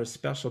point out a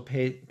special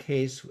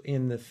case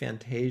in the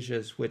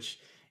Fantasias, which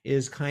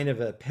is kind of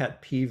a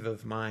pet peeve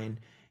of mine.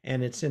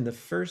 And it's in the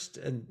first,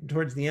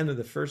 towards the end of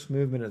the first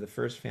movement of the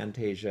first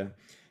Fantasia.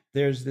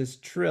 There's this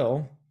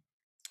trill,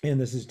 and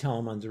this is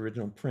Telemann's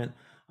original print,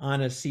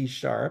 on a C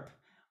sharp.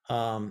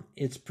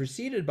 It's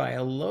preceded by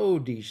a low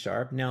D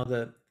sharp. Now,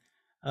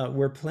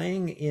 we're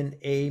playing in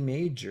A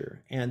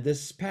major, and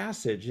this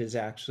passage is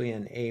actually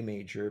in A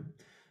major.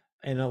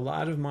 And a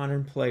lot of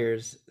modern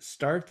players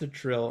start the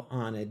trill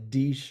on a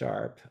D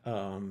sharp.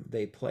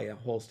 They play a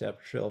whole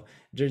step trill.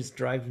 It just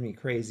drives me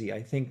crazy.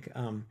 I think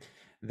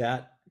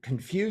that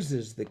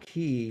confuses the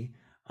key.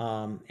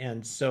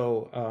 And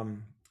so,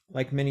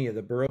 like many of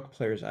the Baroque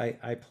players,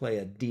 I play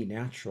a D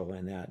natural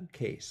in that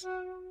case.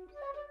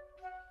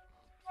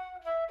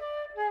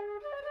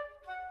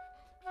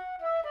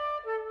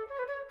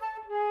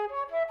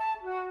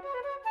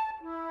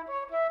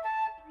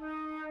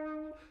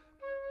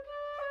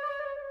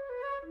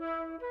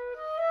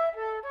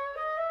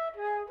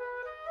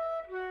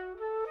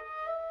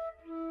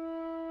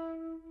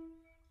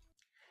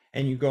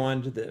 And you go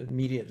on to the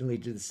immediately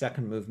to the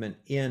second movement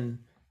in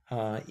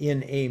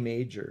A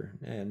major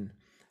and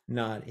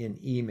not in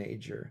E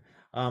major.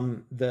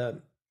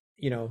 The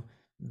you know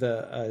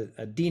the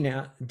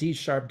D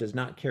sharp does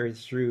not carry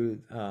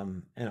through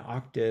an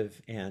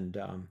octave, and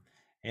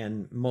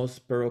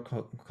most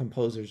Baroque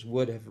composers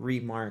would have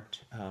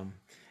remarked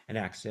an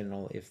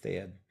accidental if they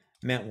had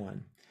meant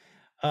one.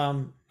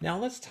 Now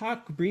let's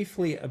talk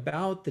briefly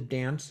about the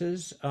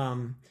dances.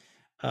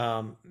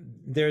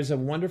 There's a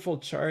wonderful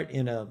chart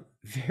in a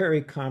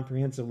very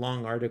comprehensive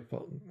long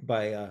article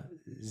by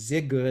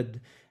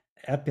Sigurd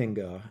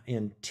Eppinger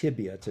in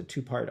Tibia. It's a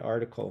two-part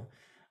article,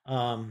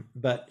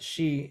 but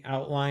she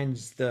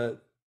outlines the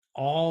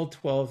all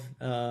 12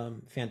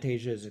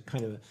 Fantasias, a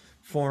kind of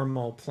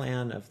formal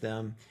plan of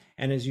them.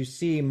 And as you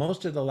see,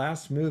 most of the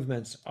last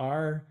movements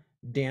are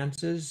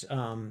dances,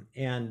 and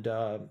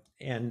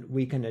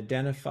we can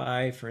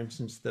identify, for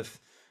instance,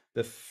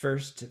 the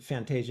first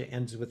Fantasia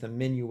ends with a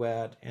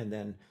minuet, and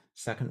then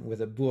second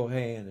with a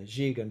bourrée and a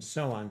gigue, and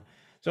so on.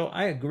 So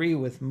I agree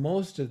with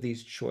most of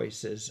these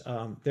choices.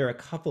 There are a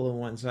couple of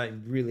ones I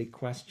really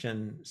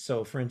question.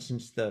 So, for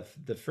instance, the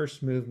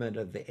first movement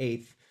of the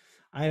eighth,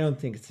 I don't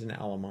think it's an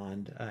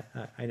Allemande.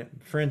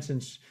 For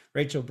instance,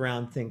 Rachel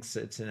Brown thinks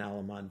it's an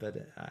Allemande,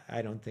 but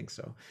I don't think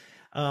so.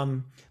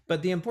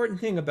 But the important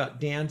thing about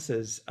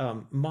dances,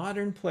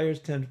 modern players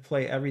tend to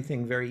play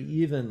everything very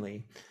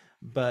evenly,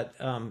 but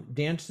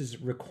dances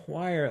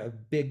require a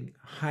big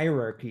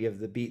hierarchy of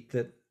the beat,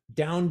 that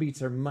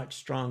downbeats are much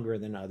stronger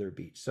than other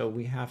beats. So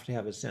we have to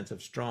have a sense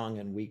of strong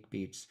and weak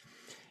beats.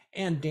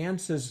 And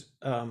dances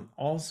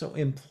also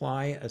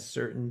imply a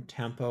certain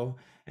tempo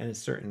and a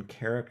certain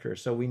character.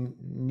 So we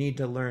need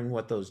to learn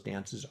what those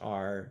dances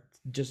are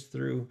just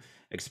through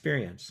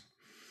experience.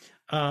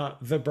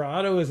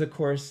 Vibrato is, of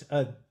course,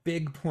 a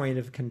big point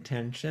of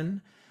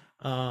contention,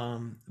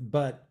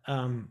 but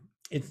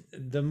it's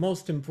the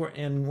most important,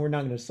 and we're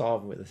not going to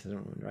solve with this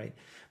one, right?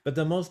 But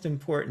the most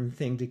important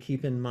thing to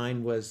keep in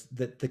mind was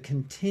that the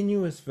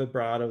continuous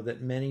vibrato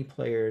that many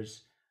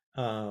players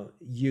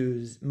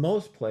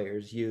most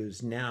players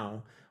use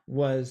now,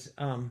 was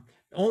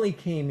only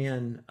came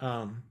in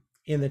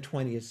the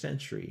 20th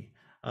century.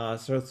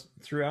 So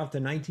throughout the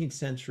 19th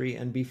century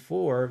and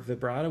before,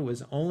 vibrato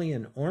was only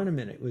an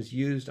ornament. It was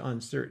used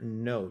on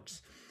certain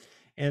notes.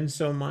 And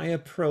so my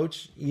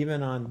approach,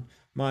 even on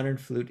modern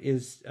flute,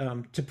 is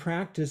to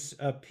practice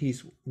a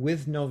piece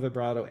with no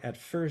vibrato at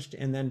first,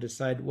 and then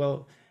decide,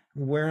 well,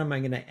 where am I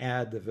going to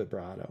add the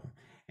vibrato,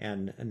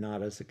 and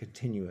not as a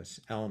continuous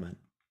element.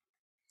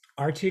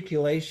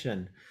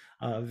 Articulation,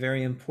 a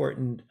very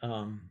important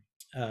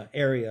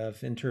area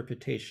of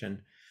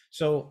interpretation.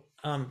 So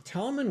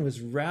Telemann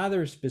was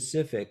rather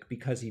specific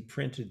because he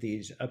printed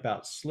these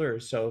about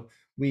slurs, so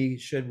we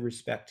should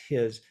respect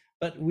his,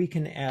 but we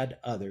can add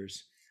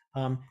others.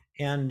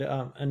 And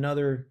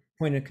another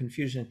point of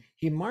confusion,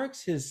 he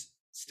marks his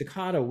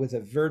staccato with a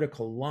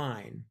vertical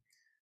line,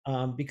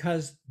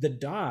 because the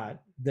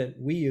dot that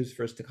we use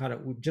for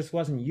staccato just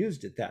wasn't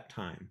used at that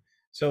time.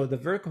 So the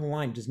vertical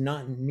line does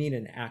not mean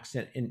an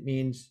accent, it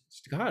means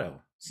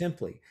staccato,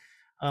 simply.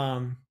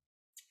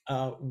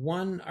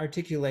 One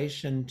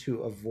articulation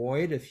to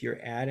avoid if you're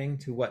adding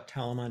to what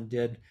Telemann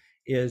did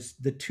is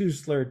the two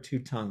slurred two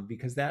tongue,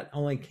 because that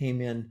only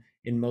came in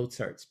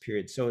Mozart's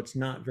period. So it's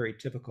not very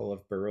typical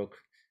of Baroque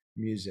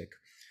music.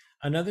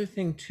 Another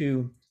thing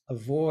to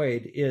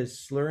avoid is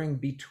slurring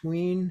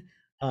between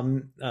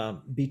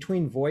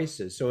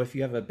voices. So if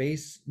you have a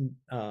bass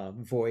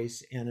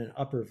voice and an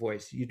upper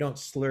voice, you don't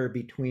slur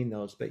between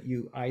those, but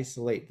you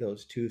isolate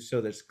those two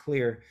so that it's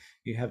clear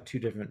you have two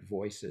different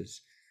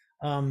voices.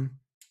 Um,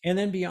 and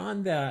then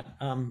beyond that,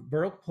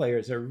 Baroque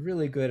players are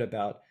really good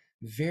about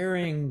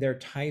varying their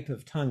type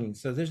of tonguing.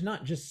 So there's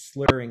not just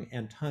slurring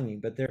and tonguing,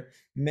 but there are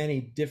many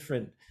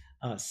different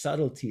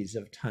subtleties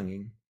of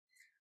tonguing.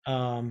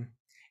 Um,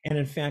 and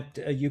in fact,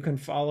 you can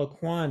follow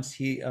Quantz.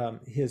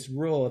 His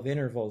rule of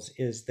intervals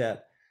is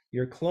that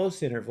your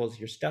close intervals,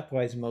 your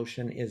stepwise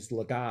motion is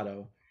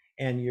legato,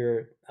 and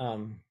your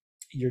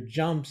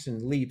jumps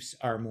and leaps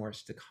are more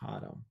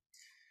staccato.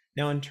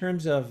 Now, in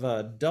terms of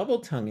double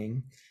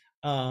tonguing,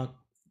 uh,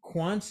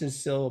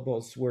 Quantz's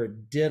syllables were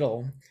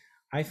diddle.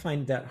 I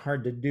find that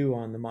hard to do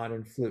on the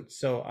modern flute.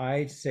 So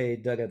I say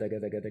da da da da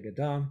da da da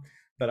da,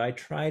 but I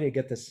try to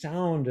get the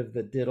sound of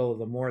the diddle,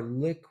 the more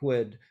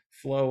liquid,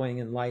 flowing,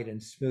 and light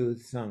and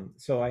smooth sung.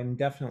 So I'm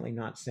definitely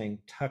not saying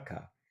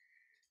tucka.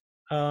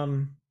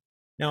 Um,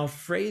 Now,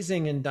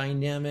 phrasing and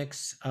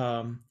dynamics.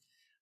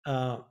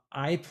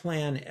 I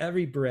plan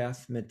every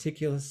breath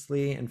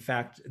meticulously. In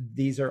fact,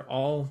 these are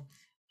all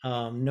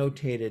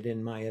notated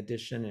in my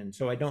edition, and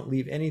so I don't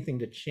leave anything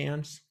to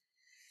chance.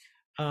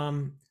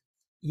 Um,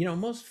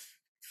 Most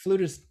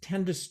flutists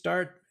tend to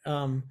start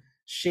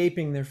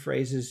shaping their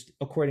phrases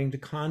according to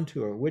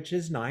contour, which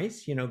is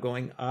nice,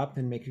 going up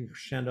and making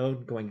crescendo,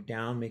 going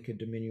down, make a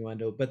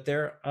diminuendo. But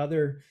there are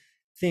other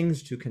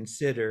things to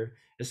consider,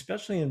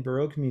 especially in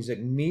Baroque music.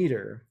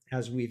 Meter,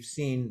 as we've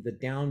seen, the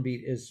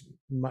downbeat is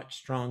much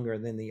stronger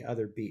than the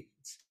other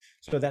beats.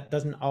 So that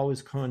doesn't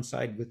always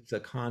coincide with the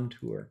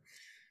contour.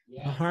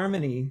 Yeah.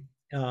 Harmony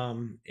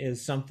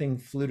is something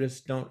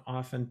flutists don't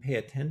often pay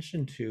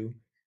attention to.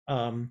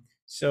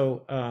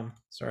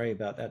 Sorry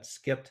about that,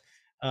 skipped.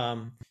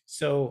 Know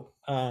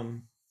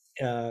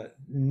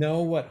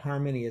what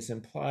harmony is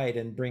implied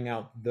and bring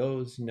out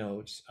those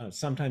notes.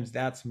 Sometimes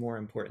that's more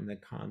important than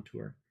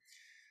contour.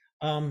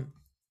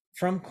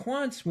 From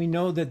Quantz, we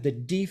know that the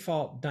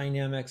default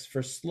dynamics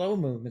for slow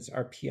movements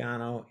are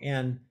piano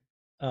and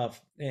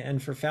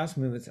for fast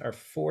movements are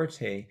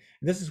forte.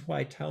 This is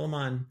why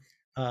Telemann,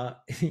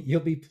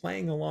 you'll be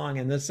playing along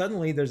and then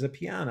suddenly there's a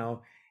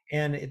piano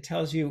and it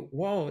tells you,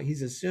 whoa,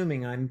 he's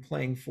assuming I'm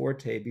playing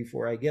forte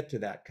before I get to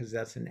that because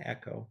that's an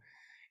echo.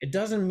 It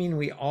doesn't mean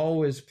we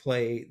always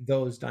play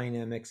those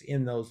dynamics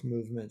in those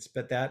movements,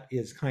 but that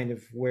is kind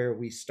of where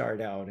we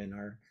start out in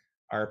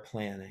our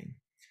planning.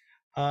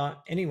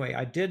 Anyway,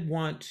 I did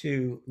want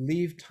to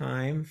leave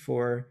time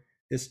for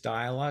this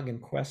dialogue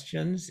and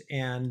questions,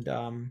 and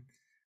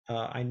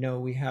I know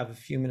we have a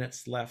few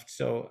minutes left,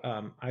 so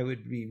I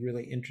would be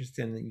really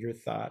interested in your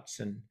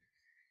thoughts and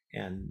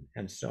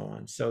so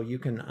on. So you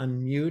can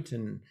unmute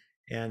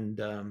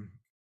and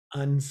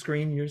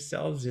unscreen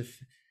yourselves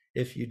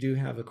if you do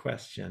have a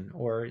question,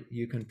 or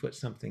you can put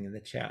something in the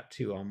chat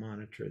too. I'll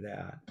monitor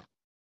that.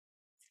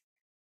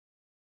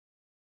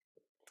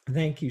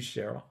 Thank you,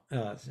 Sharon.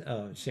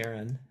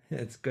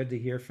 It's good to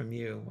hear from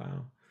you.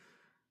 Wow.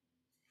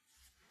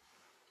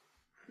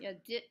 Yeah,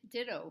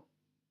 ditto.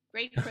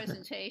 Great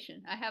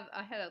presentation. I have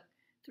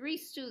 3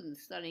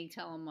 students studying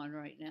Telemann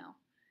right now,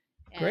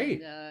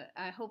 Great. and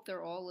I hope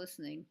they're all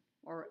listening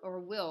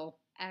or will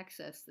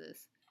access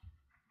this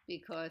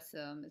because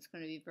it's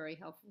going to be very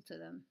helpful to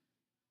them.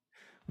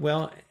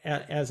 Well,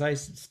 as I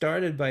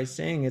started by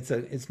saying,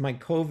 it's my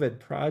COVID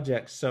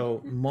project,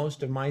 so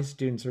most of my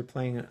students are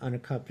playing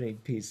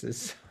unaccompanied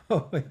pieces,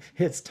 so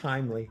it's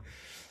timely.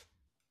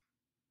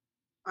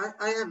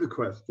 I have a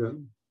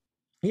question.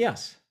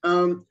 Yes.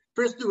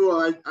 First of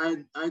all,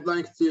 I'd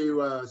like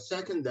to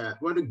second that.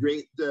 What a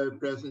great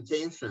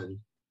presentation.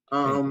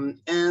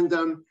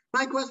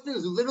 My question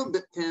is a little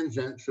bit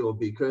tangential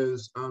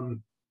because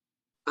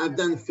I've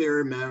done a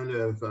fair amount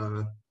of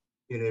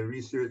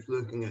research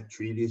looking at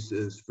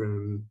treatises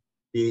from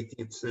the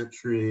 18th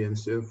century and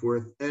so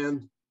forth.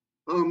 And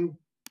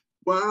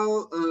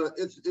while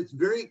it's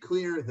very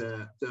clear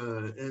that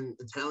in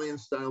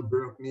Italian-style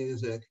Baroque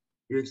music,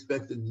 you're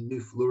expected to do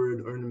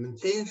florid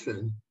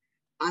ornamentation,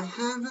 I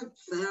haven't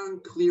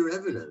found clear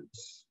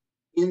evidence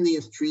in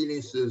these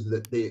treatises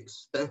that they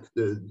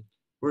expected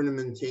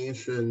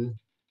ornamentation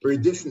or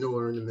additional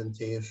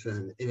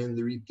ornamentation in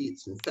the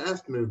repeats and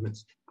fast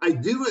movements. I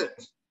do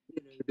it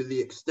to the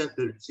extent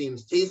that it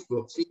seems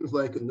tasteful. It seems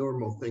like a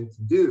normal thing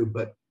to do,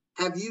 but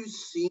have you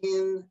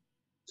seen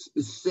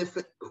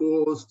specific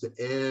calls to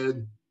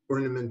add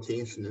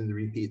ornamentation in the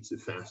repeats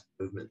of fast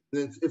movement?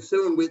 And if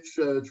so, in which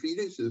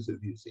treatises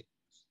have you seen?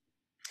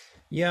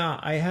 Yeah,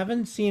 I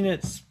haven't seen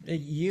it.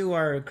 You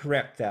are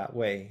correct that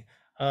way.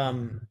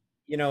 I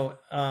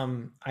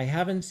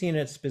haven't seen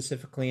it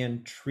specifically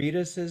in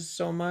treatises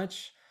so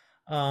much,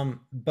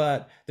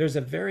 but there's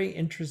a very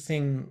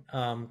interesting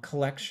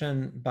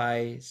collection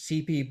by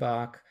C.P.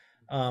 Bach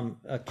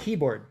a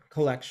keyboard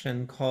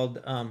collection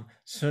called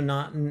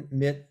Sonaten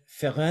mit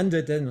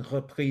veränderten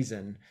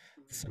Reprisen,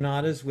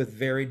 sonatas with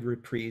varied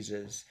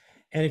reprises.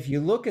 And if you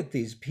look at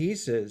these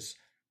pieces,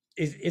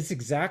 it's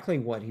exactly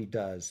what he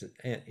does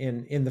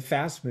in the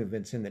fast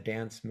movements, in the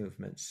dance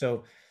movements.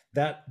 So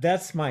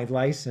that's my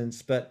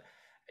license. But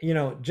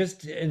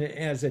just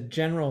as a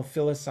general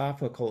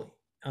philosophical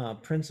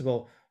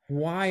principle,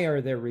 why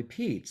are there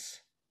repeats?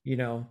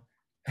 Well,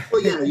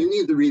 yeah, you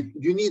need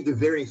the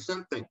very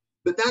something.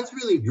 But that's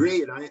really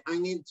great. I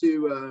need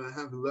to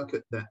have a look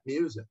at that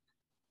music.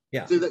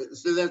 Yeah. So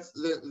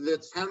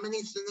that's how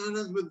many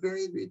sonatas with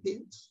varied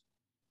repeats?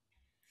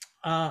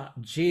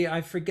 Gee, I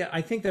forget.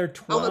 I think there are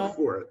 12. I'll look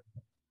for it.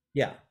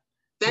 Yeah.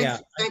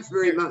 Thanks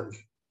very much.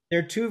 There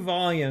are 2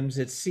 volumes.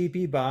 It's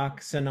C.P.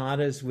 Bach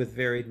sonatas with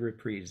varied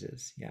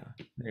reprises. Yeah.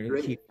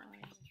 Great.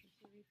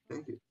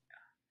 Thank you.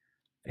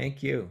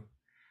 Thank you.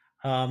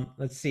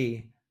 Let's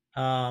see.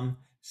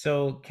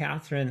 So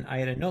Catherine, I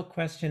had a note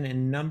question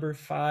in number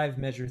 5,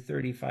 measure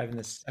 35 in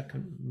the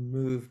second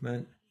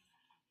movement.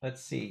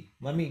 Let's see.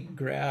 Let me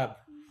grab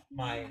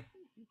my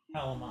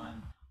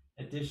Telemann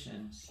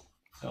editions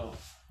so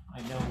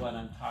I know what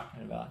I'm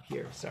talking about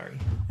here. Sorry.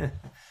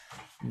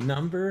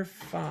 Number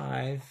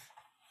 5.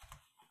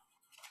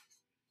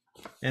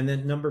 And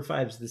then number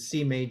 5 is the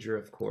C major,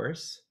 of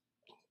course.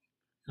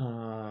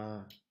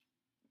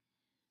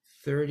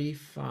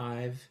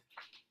 35.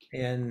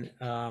 And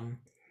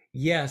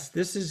yes,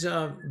 this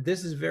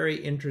is very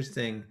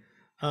interesting.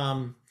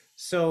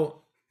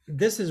 So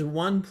this is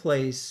one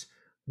place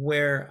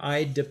where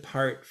I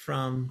depart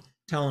from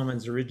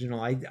Telemann's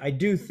original. I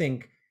do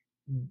think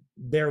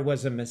there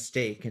was a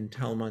mistake in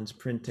Telemann's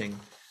printing,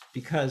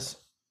 because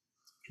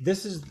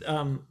this is,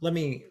 let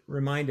me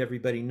remind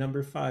everybody,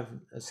 number 5,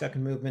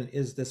 second movement,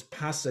 is this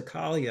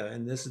Passacaglia,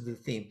 and this is the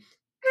theme.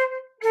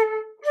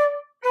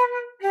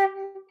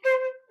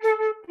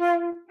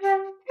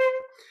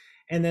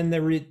 And then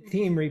the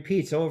theme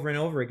repeats over and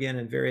over again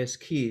in various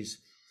keys.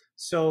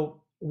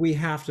 So we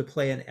have to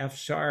play an F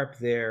sharp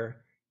there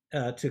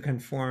to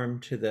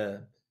conform to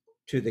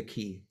the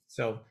key.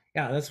 So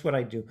yeah, that's what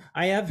I do.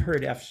 I have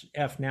heard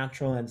F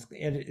natural, and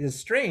it is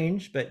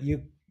strange, but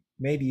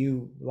maybe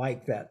you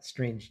like that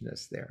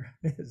strangeness there.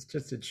 It's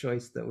just a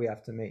choice that we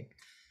have to make.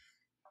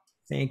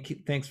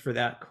 Thanks for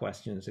that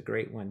question. It's a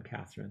great one,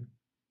 Catherine.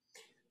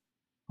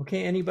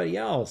 Okay, anybody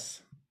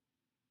else?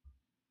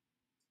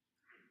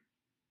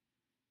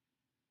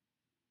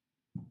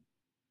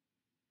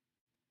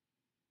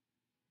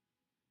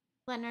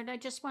 Leonard, I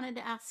just wanted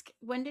to ask,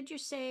 when did you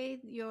say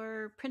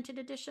your printed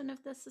edition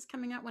of this is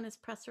coming out? When is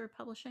Presser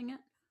publishing it?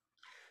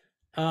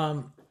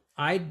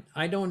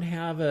 I don't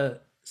have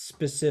a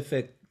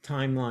specific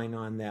timeline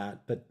on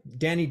that, but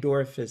Danny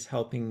Dorff is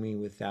helping me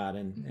with that,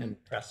 and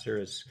Presser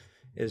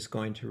is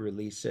going to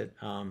release it.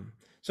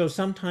 So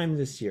sometime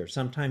this year,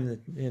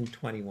 sometime in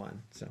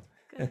 21. So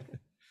good.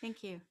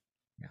 Thank you.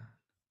 Yeah.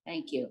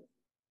 Thank you.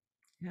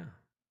 Yeah.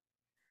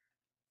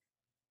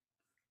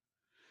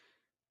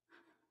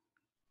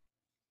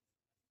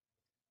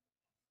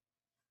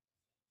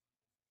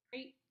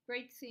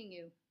 Great seeing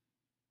you.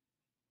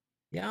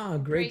 Yeah,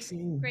 great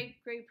seeing.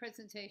 Great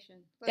presentation.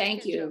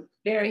 Thank you.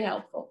 Very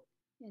helpful.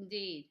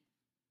 Indeed.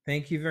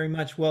 Thank you very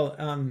much. Well,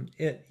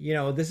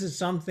 this is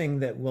something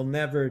that will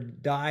never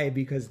die,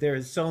 because there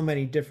are so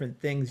many different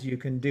things you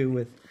can do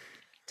with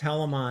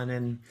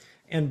Telemann.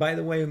 And by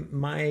the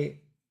way,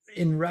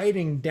 in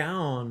writing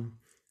down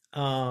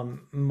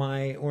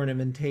my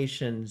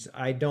ornamentations,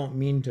 I don't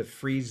mean to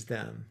freeze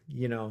them.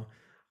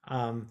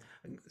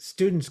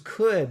 Students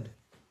could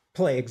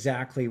play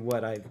exactly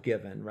what I've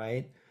given,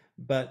 right?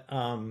 But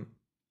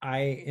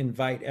I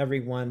invite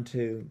everyone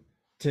to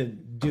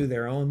do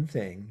their own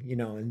thing,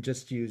 and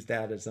just use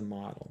that as a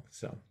model.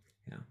 So,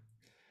 yeah.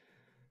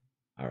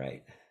 All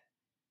right.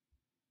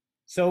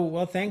 So,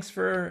 well, thanks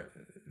for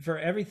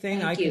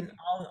everything.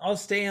 I'll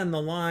stay on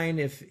the line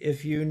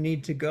if you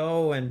need to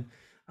go and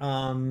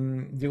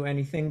do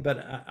anything,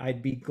 but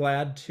I'd be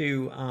glad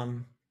to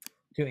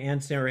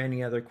answer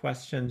any other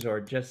questions,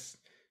 or just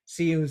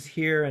see who's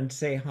here and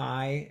say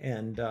hi.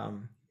 And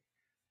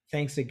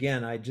thanks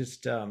again. I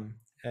just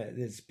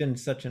it's been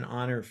such an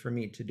honor for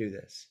me to do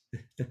this.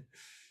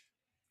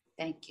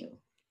 Thank you.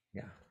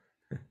 Yeah.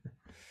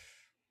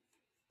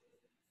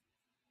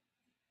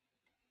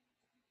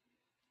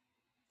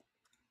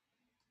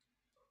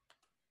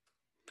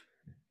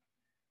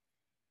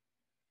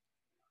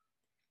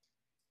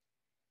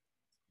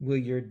 Will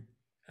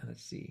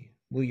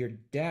your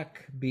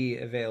deck be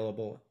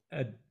available?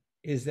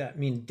 Is that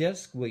mean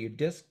disc? Will your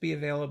disc be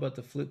available at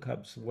the Flute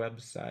Club's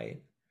website?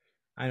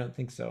 I don't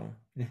think so.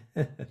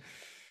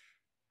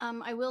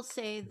 I will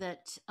say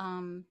that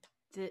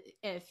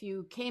if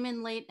you came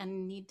in late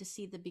and need to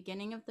see the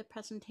beginning of the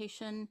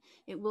presentation,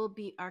 it will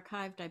be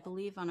archived, I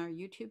believe, on our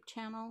YouTube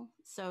channel.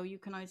 So you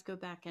can always go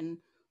back and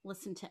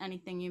listen to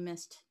anything you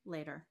missed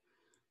later.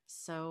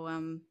 So,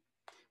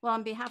 well,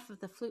 on behalf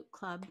of the Flute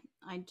Club,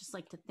 I'd just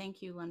like to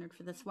thank you, Leonard,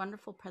 for this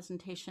wonderful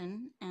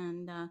presentation,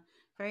 and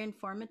very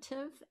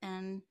informative.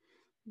 And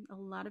a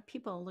lot of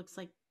people, looks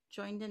like,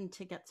 joined in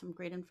to get some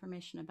great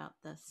information about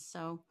this.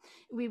 So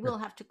we will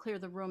have to clear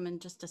the room in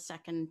just a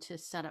second to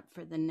set up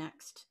for the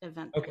next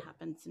event that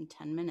happens in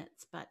 10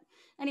 minutes. But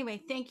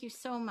anyway, thank you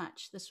so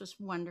much. This was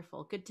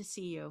wonderful. Good to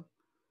see you.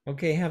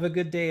 Okay, have a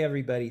good day,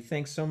 everybody.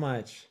 Thanks so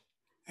much.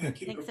 Thank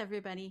you. Thanks,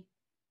 everybody.